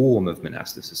form of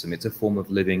monasticism. It's a form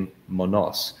of living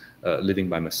monos, living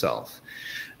by myself.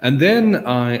 And then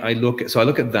I look at, so I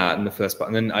look at that in the first part,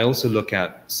 and then I also look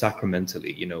at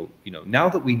sacramentally, now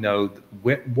that we know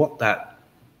what that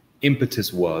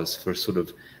impetus was for sort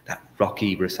of that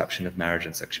rocky reception of marriage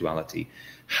and sexuality,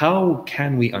 how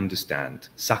can we understand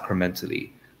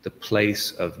sacramentally the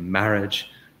place of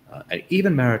marriage and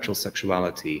even marital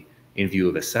sexuality in view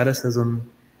of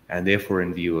asceticism and therefore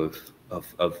in view of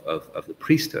the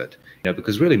priesthood?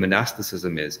 Because really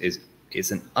monasticism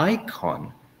is an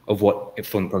icon of what,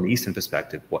 from the Eastern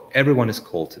perspective, what everyone is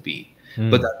called to be.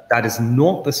 But that is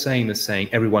not the same as saying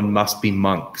everyone must be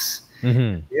monks.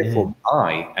 Therefore,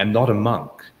 I am not a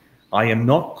monk. I am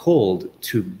not called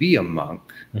to be a monk,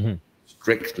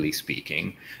 strictly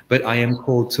speaking, but I am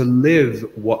called to live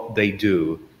what they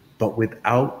do, but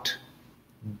without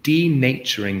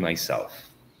denaturing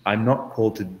myself. I'm not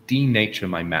called to denature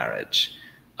my marriage.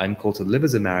 I'm called to live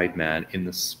as a married man in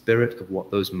the spirit of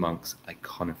what those monks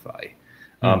iconify.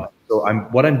 So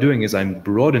what I'm doing is I'm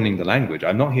broadening the language.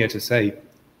 I'm not here to say,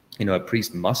 a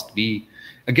priest must be,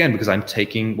 again, because I'm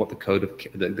taking what the code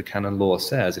of the canon law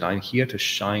says, and I'm here to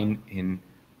shine in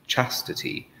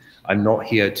chastity. I'm not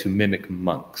here to mimic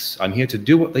monks. I'm here to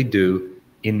do what they do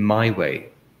in my way,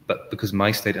 but because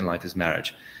my state in life is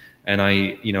marriage. And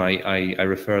I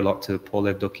refer a lot to Paul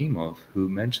Evdokimov, who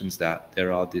mentions that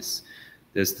there's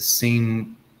the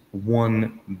same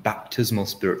one baptismal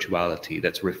spirituality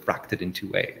that's refracted in two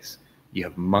ways. You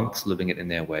have monks living it in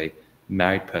their way,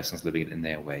 married persons living it in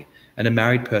their way. And a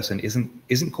married person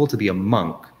isn't called to be a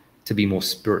monk to be more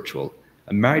spiritual.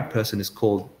 A married person is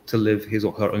called to live his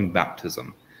or her own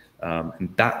baptism.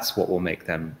 And that's what will make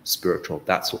them spiritual.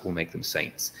 That's what will make them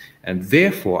saints. And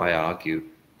therefore, I argue,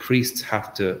 priests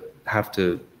have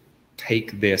to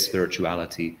take their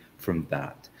spirituality from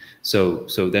that. So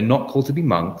they're not called to be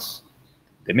monks.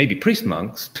 They may be priest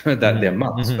monks, that they're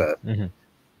monks first,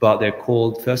 but they're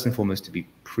called first and foremost to be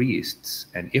priests.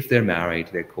 And if they're married,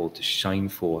 they're called to shine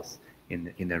forth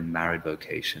in their married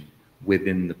vocation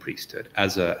within the priesthood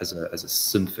as a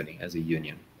symphony, as a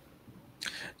union.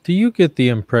 Do you get the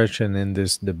impression in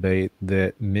this debate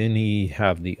that many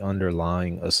have the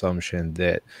underlying assumption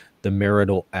that the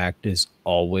marital act is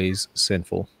always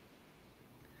sinful?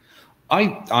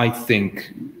 I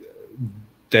think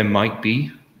there might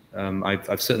be.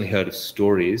 I've certainly heard of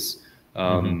stories.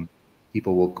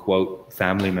 People will quote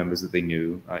family members that they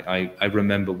knew. I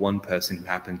remember one person who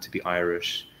happened to be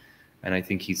Irish, and I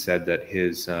think he said that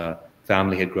his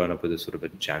family had grown up with a sort of a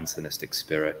Jansenistic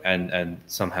spirit, and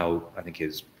somehow I think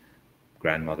his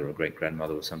grandmother or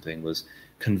great-grandmother or something was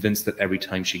convinced that every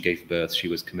time she gave birth, she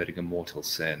was committing a mortal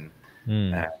sin.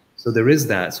 So there is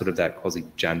that sort of that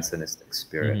quasi-Jansenistic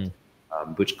spirit,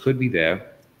 which could be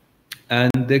there. And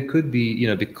there could be,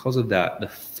 because of that, the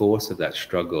force of that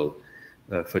struggle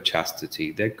for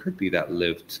chastity, there could be that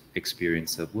lived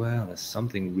experience of, well, there's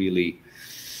something really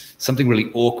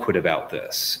awkward about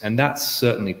this. And that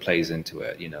certainly plays into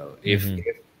it. If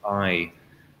I,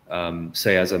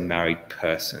 say as a married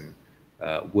person,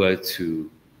 were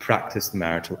to practice the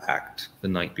marital act the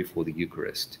night before the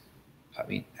Eucharist, I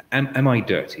mean, am I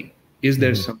dirty? Is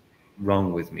there something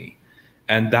wrong with me?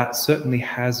 And that certainly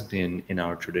has been in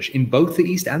our tradition, in both the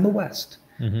East and the West.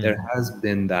 There has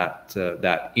been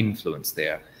that influence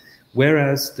there.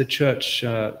 Whereas the church,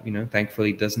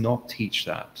 thankfully does not teach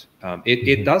that.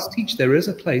 It does teach there is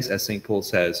a place, as St. Paul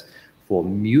says, for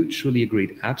mutually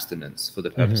agreed abstinence for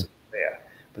the purpose of prayer.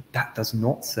 But that does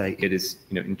not say it is,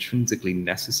 intrinsically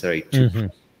necessary to pray.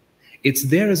 It's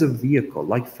there as a vehicle,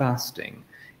 like fasting.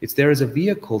 It's there as a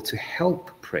vehicle to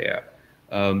help prayer.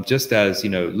 Just as,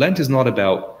 Lent is not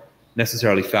about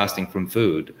necessarily fasting from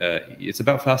food. It's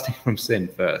about fasting from sin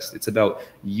first. It's about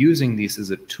using these as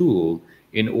a tool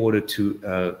in order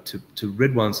to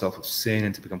rid oneself of sin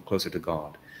and to become closer to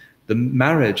God. The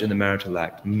marriage and the marital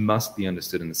act must be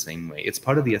understood in the same way. It's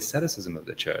part of the asceticism of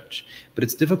the church, but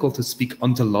it's difficult to speak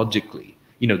ontologically.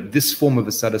 This form of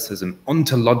asceticism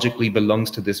ontologically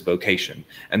belongs to this vocation,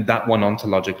 and that one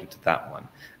ontologically to that one.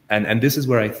 And this is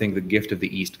where I think the gift of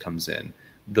the East comes in.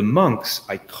 The monks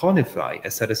iconify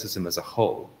asceticism as a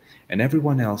whole, and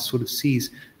everyone else sort of sees,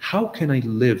 how can I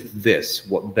live this,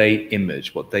 what they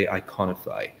image, what they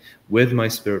iconify, with my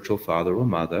spiritual father or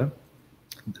mother,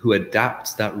 who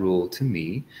adapts that rule to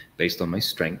me based on my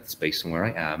strengths, based on where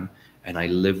I am, and I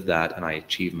live that and I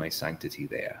achieve my sanctity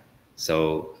there.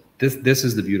 So this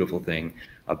is the beautiful thing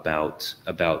about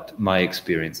my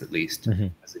experience, at least,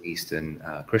 as an Eastern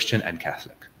Christian and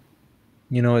Catholic.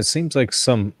 It seems like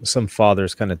some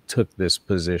fathers kind of took this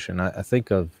position. I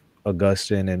think of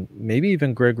Augustine and maybe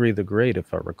even Gregory the Great,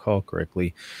 if I recall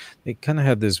correctly. They kind of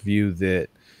had this view that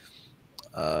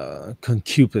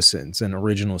concupiscence and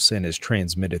original sin is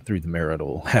transmitted through the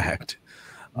marital act.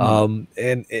 And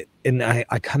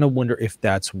I kind of wonder if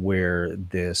that's where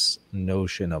this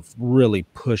notion of really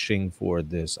pushing for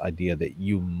this idea that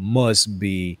you must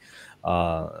be,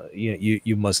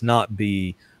 you must not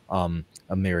be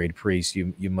a married priest,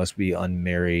 you must be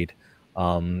unmarried.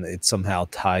 It's somehow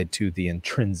tied to the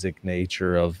intrinsic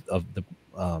nature of the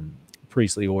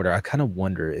priestly order. I kind of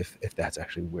wonder if that's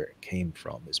actually where it came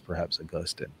from, is perhaps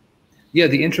Augustine. Yeah,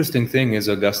 the interesting thing is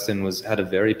Augustine had a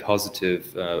very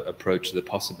positive approach to the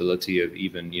possibility of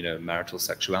even, marital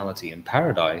sexuality in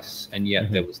paradise, and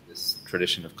yet there was this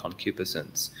tradition of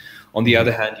concupiscence. On the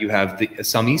other hand, you have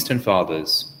some Eastern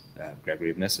fathers,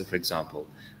 Gregory of Nyssa, for example,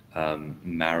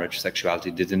 marriage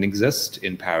sexuality didn't exist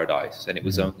in paradise, and it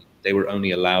was they were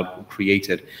only allowed,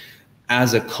 created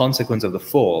as a consequence of the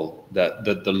fall, that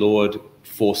the Lord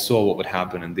foresaw what would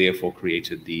happen and therefore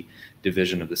created the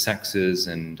division of the sexes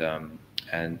and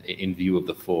in view of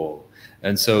the fall.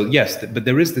 And so, yes, but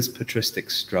there is this patristic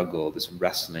struggle, this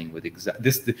wrestling with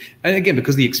and again,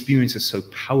 because the experience is so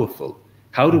powerful,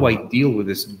 how do I deal with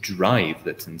this drive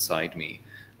that's inside me?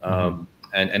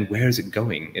 And where is it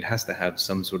going? It has to have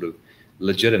some sort of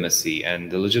legitimacy,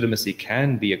 and the legitimacy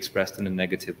can be expressed in a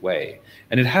negative way.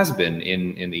 And it has been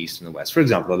in the East and the West. For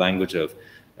example, the language of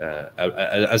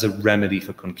as a remedy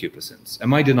for concupiscence.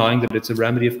 Am I denying that it's a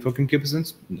remedy for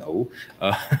concupiscence? No.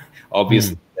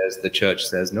 Obviously, as the church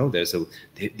says, no,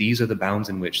 these are the bounds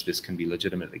in which this can be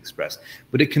legitimately expressed.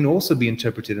 But it can also be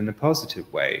interpreted in a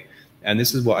positive way. And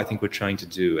this is what I think we're trying to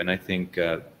do. And I think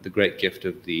the great gift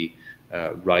of the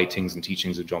writings and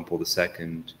teachings of John Paul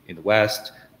II in the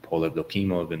West, Paul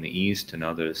Evdokimov in the East, and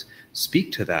others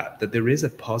speak to that there is a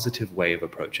positive way of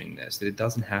approaching this, that it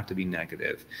doesn't have to be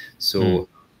negative. So,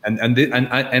 and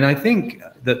I think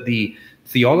that the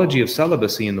theology of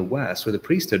celibacy in the West, or the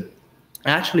priesthood,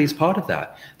 actually is part of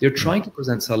that. They're trying to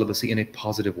present celibacy in a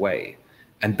positive way.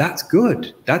 And that's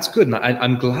good. That's good. And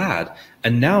I'm glad.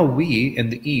 And now we in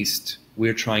the East,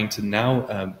 we're trying to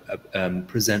now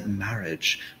present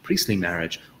marriage, priestly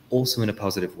marriage, also in a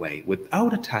positive way,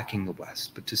 without attacking the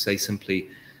West, but to say simply,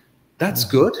 that's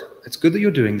good. It's good that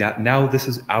you're doing that. Now this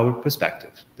is our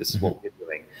perspective. This is what we're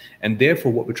doing. And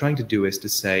therefore, what we're trying to do is to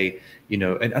say,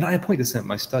 and I point this out in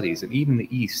my studies, and even in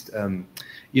the East,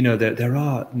 there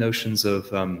are notions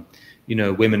of,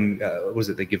 women,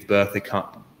 they give birth, they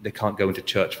can't go into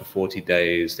church for 40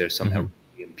 days. They're somehow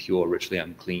impure, ritually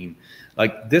unclean.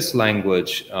 Like, this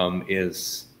language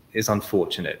is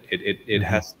unfortunate. It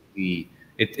has to be.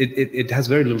 It has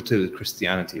very little to do with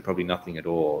Christianity, probably nothing at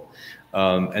all.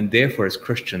 And therefore, as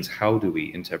Christians, how do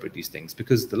we interpret these things?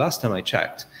 Because the last time I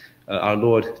checked, our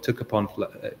Lord took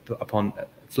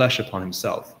flesh upon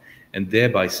himself, and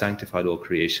thereby sanctified all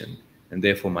creation. And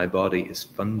therefore, my body is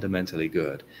fundamentally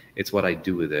good. It's what I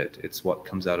do with it. It's what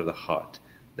comes out of the heart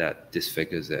that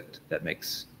disfigures it, that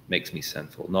makes me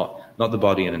sinful, not the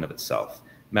body in and of itself.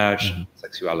 Marriage,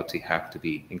 sexuality have to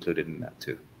be included in that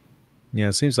too. Yeah,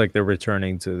 it seems like they're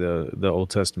returning to the Old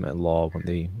Testament law when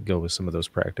they go with some of those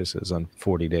practices on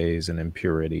 40 days and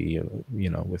impurity,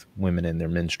 with women in their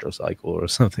menstrual cycle or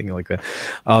something like that.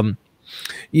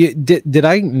 Did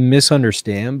I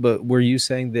misunderstand? But were you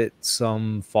saying that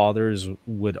some fathers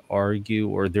would argue,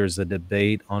 or there's a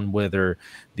debate on whether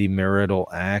the marital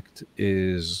act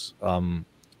is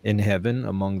in heaven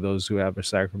among those who have a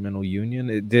sacramental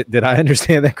union? Did I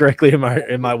understand that correctly?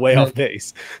 Am I way off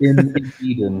base?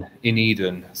 in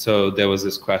Eden. So there was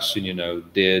this question,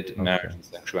 did marriage and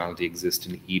sexuality exist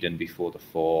in Eden before the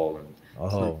fall? And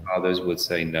some fathers would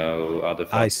say no. Other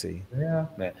fathers, I see. Yeah.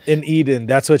 In Eden,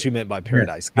 that's what you meant by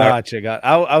paradise. Gotcha.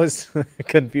 I was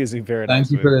confusing paradise.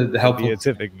 Thank you for the helpful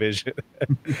beatific vision.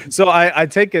 So I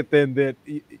take it then that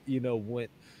when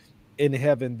in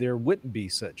heaven there wouldn't be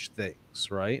such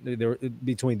things, right? There,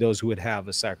 between those who would have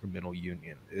a sacramental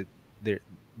union, there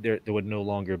would no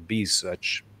longer be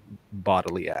such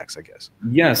bodily acts, I guess.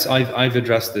 Yes, I've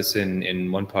addressed this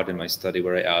in one part in my study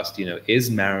where I asked,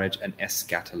 is marriage an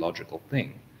eschatological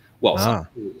thing? Well,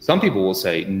 some people will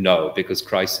say no, because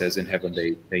Christ says in heaven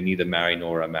they neither marry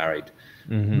nor are married.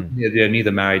 They're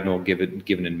neither married nor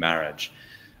given in marriage.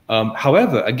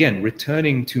 However, again,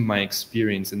 returning to my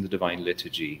experience in the Divine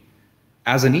Liturgy,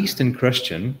 as an Eastern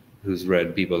Christian who's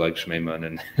read people like Schmemann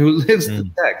and who lives the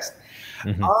text,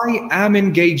 I am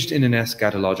engaged in an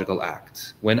eschatological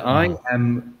act. When I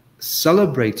am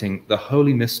celebrating the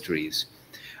holy mysteries,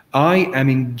 I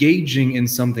am engaging in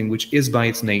something which is by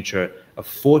its nature a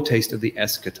foretaste of the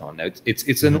eschaton. Now,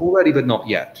 it's an already but not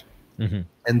yet.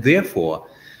 And therefore,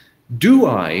 do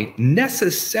I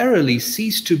necessarily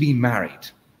cease to be married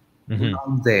when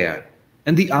I'm there?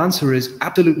 And the answer is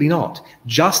absolutely not.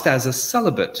 Just as a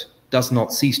celibate does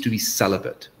not cease to be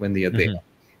celibate when they are there.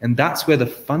 And that's where the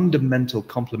fundamental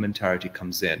complementarity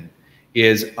comes in,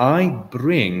 is I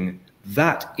bring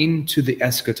that into the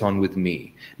eschaton with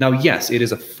me. Now, yes, it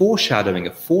is a foreshadowing,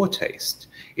 a foretaste.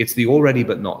 It's the already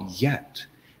but not yet.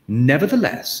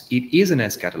 Nevertheless, it is an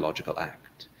eschatological act.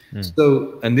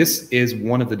 So, and this is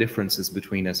one of the differences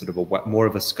between a sort of a more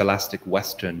of a scholastic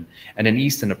Western and an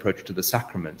Eastern approach to the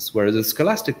sacraments, whereas a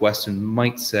scholastic Western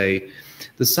might say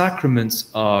the sacraments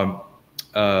are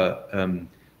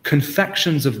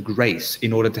confections of grace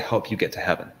in order to help you get to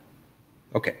heaven.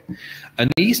 Okay. An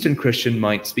Eastern Christian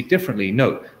might speak differently.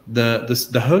 No,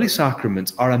 the Holy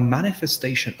Sacraments are a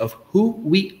manifestation of who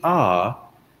we are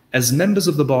as members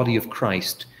of the body of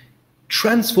Christ,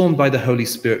 transformed by the Holy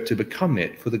Spirit to become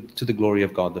it to the glory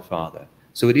of God the Father.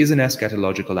 So it is an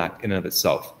eschatological act in and of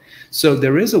itself. So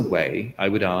there is a way, I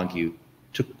would argue,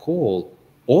 to call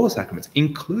all the sacraments,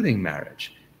 including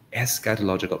marriage,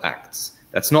 eschatological acts.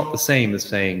 That's not the same as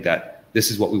saying that this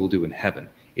is what we will do in heaven.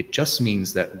 It just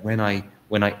means that when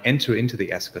I enter into the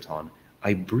eschaton,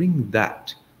 I bring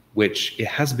that which it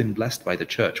has been blessed by the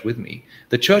church with me.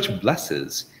 The church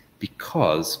blesses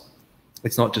because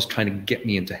it's not just trying to get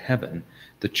me into heaven.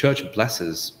 The church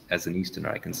blesses, as an Easterner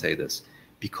I can say this,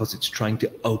 because it's trying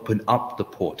to open up the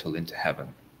portal into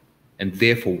heaven. And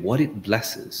therefore what it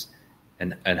blesses,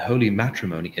 and holy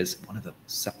matrimony is one of the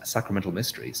sacramental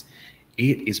mysteries,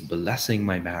 it is blessing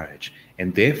my marriage.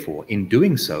 And therefore, in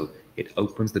doing so, it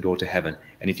opens the door to heaven.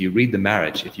 And if you read the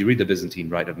marriage, if you read the Byzantine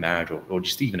rite of marriage, or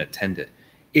just even attend it,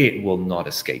 it will not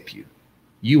escape you.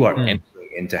 You are entering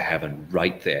into heaven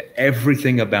right there.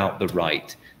 Everything about the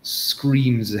rite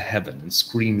screams heaven and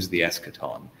screams the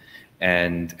eschaton.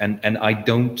 And I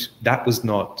was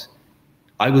not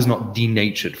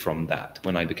denatured from that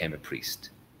when I became a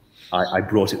priest. I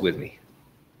brought it with me.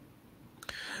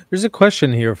 There's a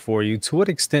question here for you. To what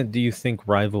extent do you think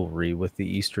rivalry with the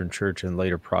Eastern Church and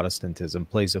later Protestantism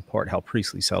plays a part how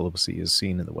priestly celibacy is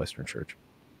seen in the Western Church?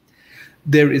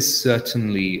 There is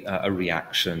certainly a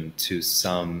reaction to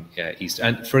some East.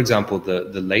 And for example,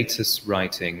 the latest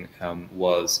writing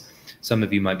was, some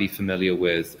of you might be familiar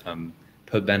with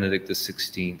Pope Benedict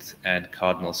XVI and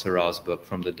Cardinal Sarah's book,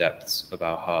 From the Depths of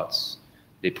Our Hearts,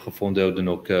 Les Profondeurs de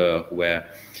nos Cœurs, where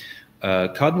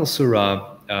Cardinal Sarah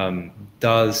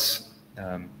does,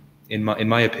 in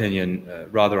my opinion,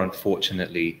 rather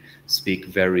unfortunately, speak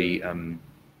very in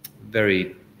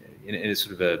a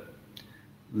sort of a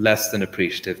less than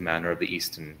appreciative manner of the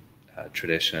Eastern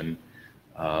tradition.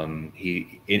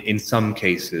 In some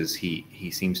cases,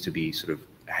 he seems to be sort of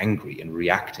angry and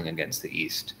reacting against the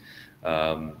East.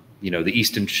 The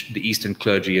Eastern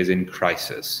clergy is in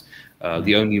crisis.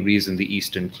 The only reason the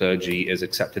Eastern clergy is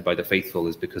accepted by the faithful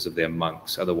is because of their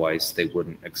monks. Otherwise, they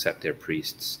wouldn't accept their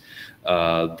priests.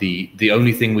 The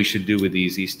only thing we should do with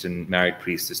these Eastern married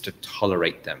priests is to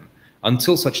tolerate them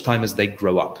until such time as they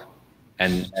grow up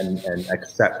and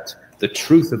accept the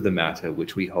truth of the matter,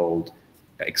 which we hold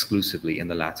exclusively in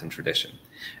the Latin tradition.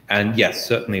 And yes,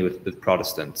 certainly with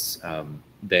Protestants,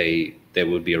 there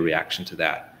would be a reaction to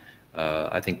that.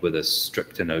 I think with a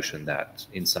stricter notion that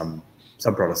in some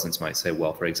Protestants might say,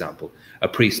 well, for example, a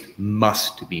priest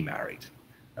must be married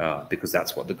because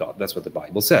that's what the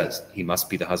Bible says. He must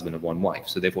be the husband of one wife.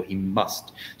 So therefore he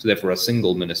must. So therefore a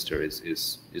single minister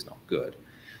is not good.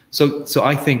 So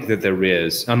I think that there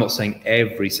is, I'm not saying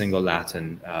every single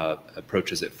Latin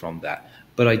approaches it from that,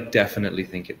 but I definitely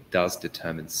think it does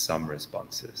determine some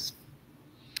responses.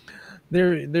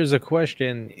 There's a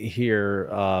question here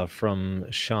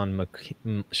from Sean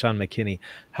McKinney.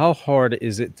 How hard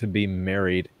is it to be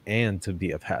married and to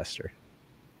be a pastor?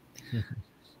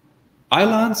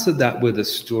 I'll answer that with a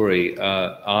story.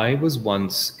 I was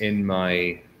once in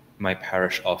my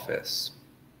parish office,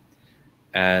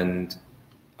 and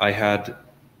I had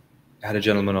a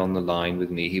gentleman on the line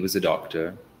with me. He was a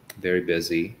doctor, very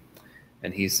busy,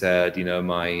 and he said,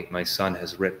 my son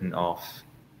has written off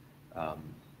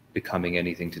becoming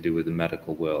anything to do with the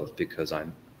medical world because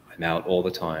I'm out all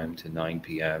the time to 9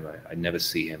 p.m. I never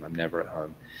see him. I'm never at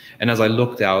home. And as I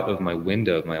looked out of my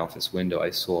window, my office window, I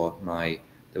saw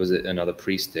there was another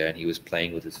priest there, and he was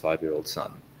playing with his 5-year-old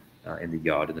son in the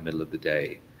yard in the middle of the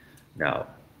day. Now,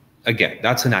 again,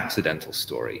 that's an accidental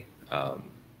story.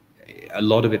 A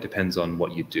lot of it depends on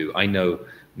what you do. I know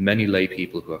many lay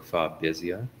people who are far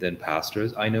busier than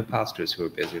pastors. I know pastors who are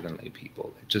busier than lay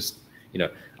people. It just,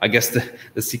 I guess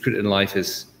the secret in life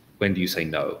is, when do you say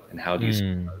no, and how do you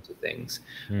say no to things?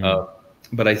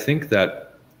 But I think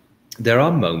that there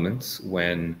are moments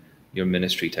when your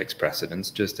ministry takes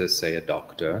precedence, just as, say, a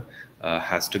doctor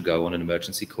has to go on an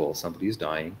emergency call, somebody is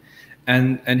dying.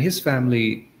 And his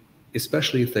family,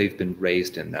 especially if they've been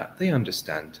raised in that, they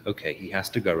understand, okay, he has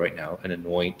to go right now and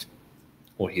anoint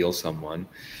or heal someone.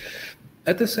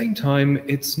 At the same time,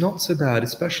 it's not so bad,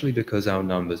 especially because our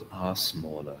numbers are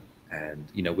smaller. And,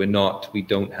 we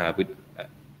don't have,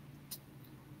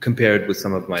 compared with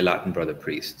some of my Latin brother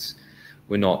priests,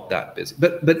 we're not that busy.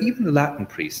 But even the Latin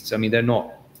priests, I mean, they're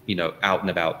not, out and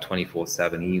about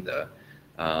 24/7 either.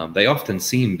 They often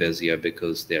seem busier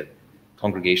because their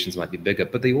congregations might be bigger,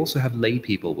 but they also have lay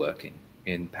people working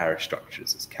in parish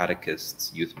structures as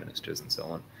catechists, youth ministers, and so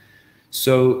on.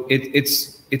 So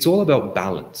it's all about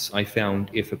balance. I found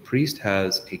if a priest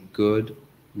has a good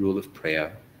rule of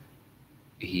prayer,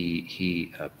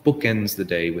 he bookends the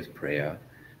day with prayer.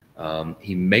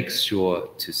 He makes sure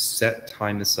to set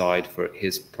time aside for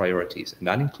his priorities, and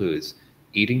that includes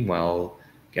eating well,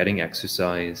 getting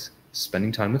exercise,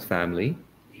 spending time with family,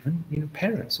 even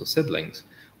parents or siblings,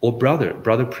 or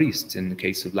brother priests in the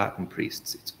case of Latin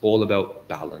priests. It's all about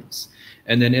balance.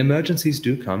 And then emergencies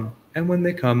do come, and when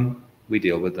they come, we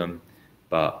deal with them.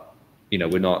 But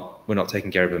we're not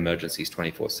taking care of emergencies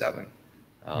 24/7.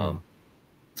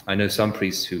 I know some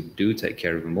priests who do take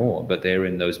care of them more, but they're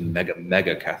in those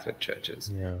mega Catholic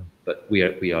churches. Yeah. But we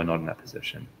are not in that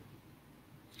position.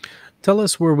 Tell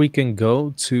us where we can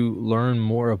go to learn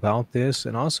more about this,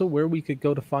 and also where we could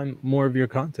go to find more of your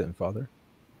content, Father.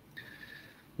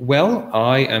 Well,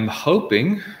 I am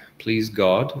hoping, please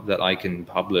God, that I can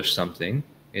publish something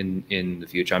in the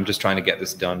future. I'm just trying to get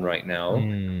this done right now.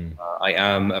 I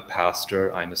am a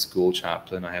pastor. I'm a school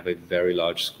chaplain. I have a very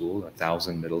large school,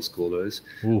 1,000 middle schoolers.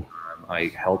 I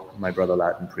help my brother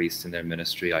Latin priests in their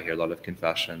ministry. I hear a lot of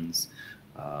confessions.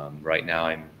 Right now,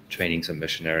 I'm training some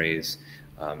missionaries.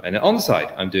 And on the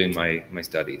side, I'm doing my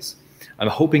studies. I'm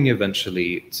hoping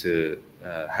eventually to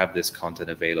have this content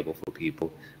available for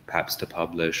people, perhaps to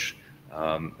publish.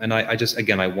 And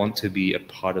I want to be a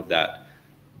part of that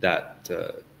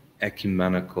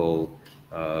ecumenical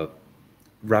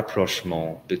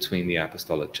rapprochement between the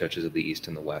apostolic churches of the East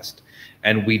and the West.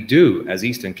 And we do, as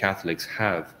Eastern Catholics,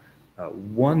 have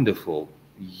wonderful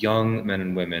young men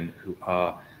and women who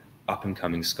are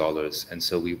up-and-coming scholars. And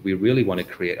so we really want to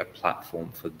create a platform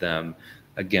for them,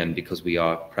 again, because we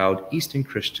are proud Eastern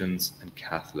Christians and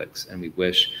Catholics, and we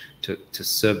wish to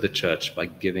serve the church by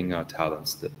giving our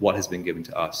talents, what has been given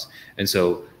to us. And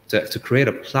so to create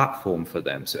a platform for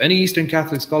them. So any Eastern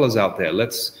Catholic scholars out there,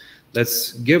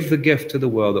 let's give the gift to the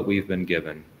world that we've been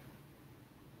given.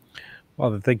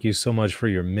 Father, thank you so much for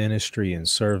your ministry and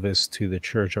service to the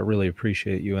church. I really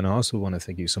appreciate you. And I also want to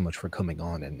thank you so much for coming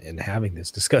on and having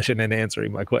this discussion and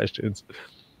answering my questions.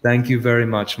 Thank you very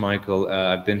much, Michael.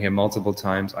 I've been here multiple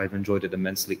times. I've enjoyed it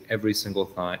immensely every single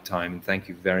time. And thank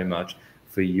you very much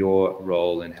for your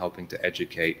role in helping to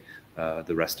educate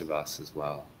the rest of us as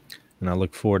well. And I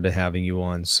look forward to having you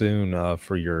on soon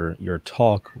for your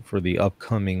talk for the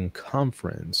upcoming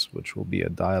conference, which will be a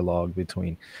dialogue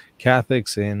between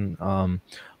Catholics and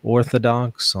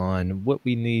Orthodox on what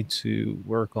we need to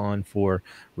work on for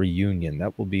reunion.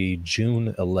 That will be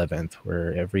June 11th,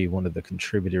 where every one of the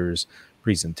contributors'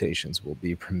 presentations will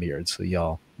be premiered. So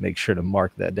y'all make sure to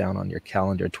mark that down on your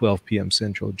calendar, 12 p.m.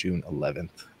 Central, June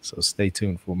 11th. So stay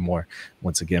tuned for more.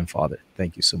 Once again, Father,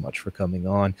 thank you so much for coming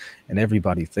on. And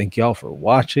everybody, thank y'all for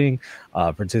watching,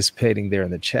 participating there in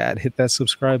the chat. Hit that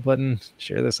subscribe button,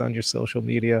 share this on your social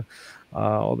media,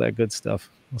 all that good stuff.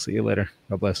 I'll see you later.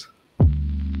 God bless.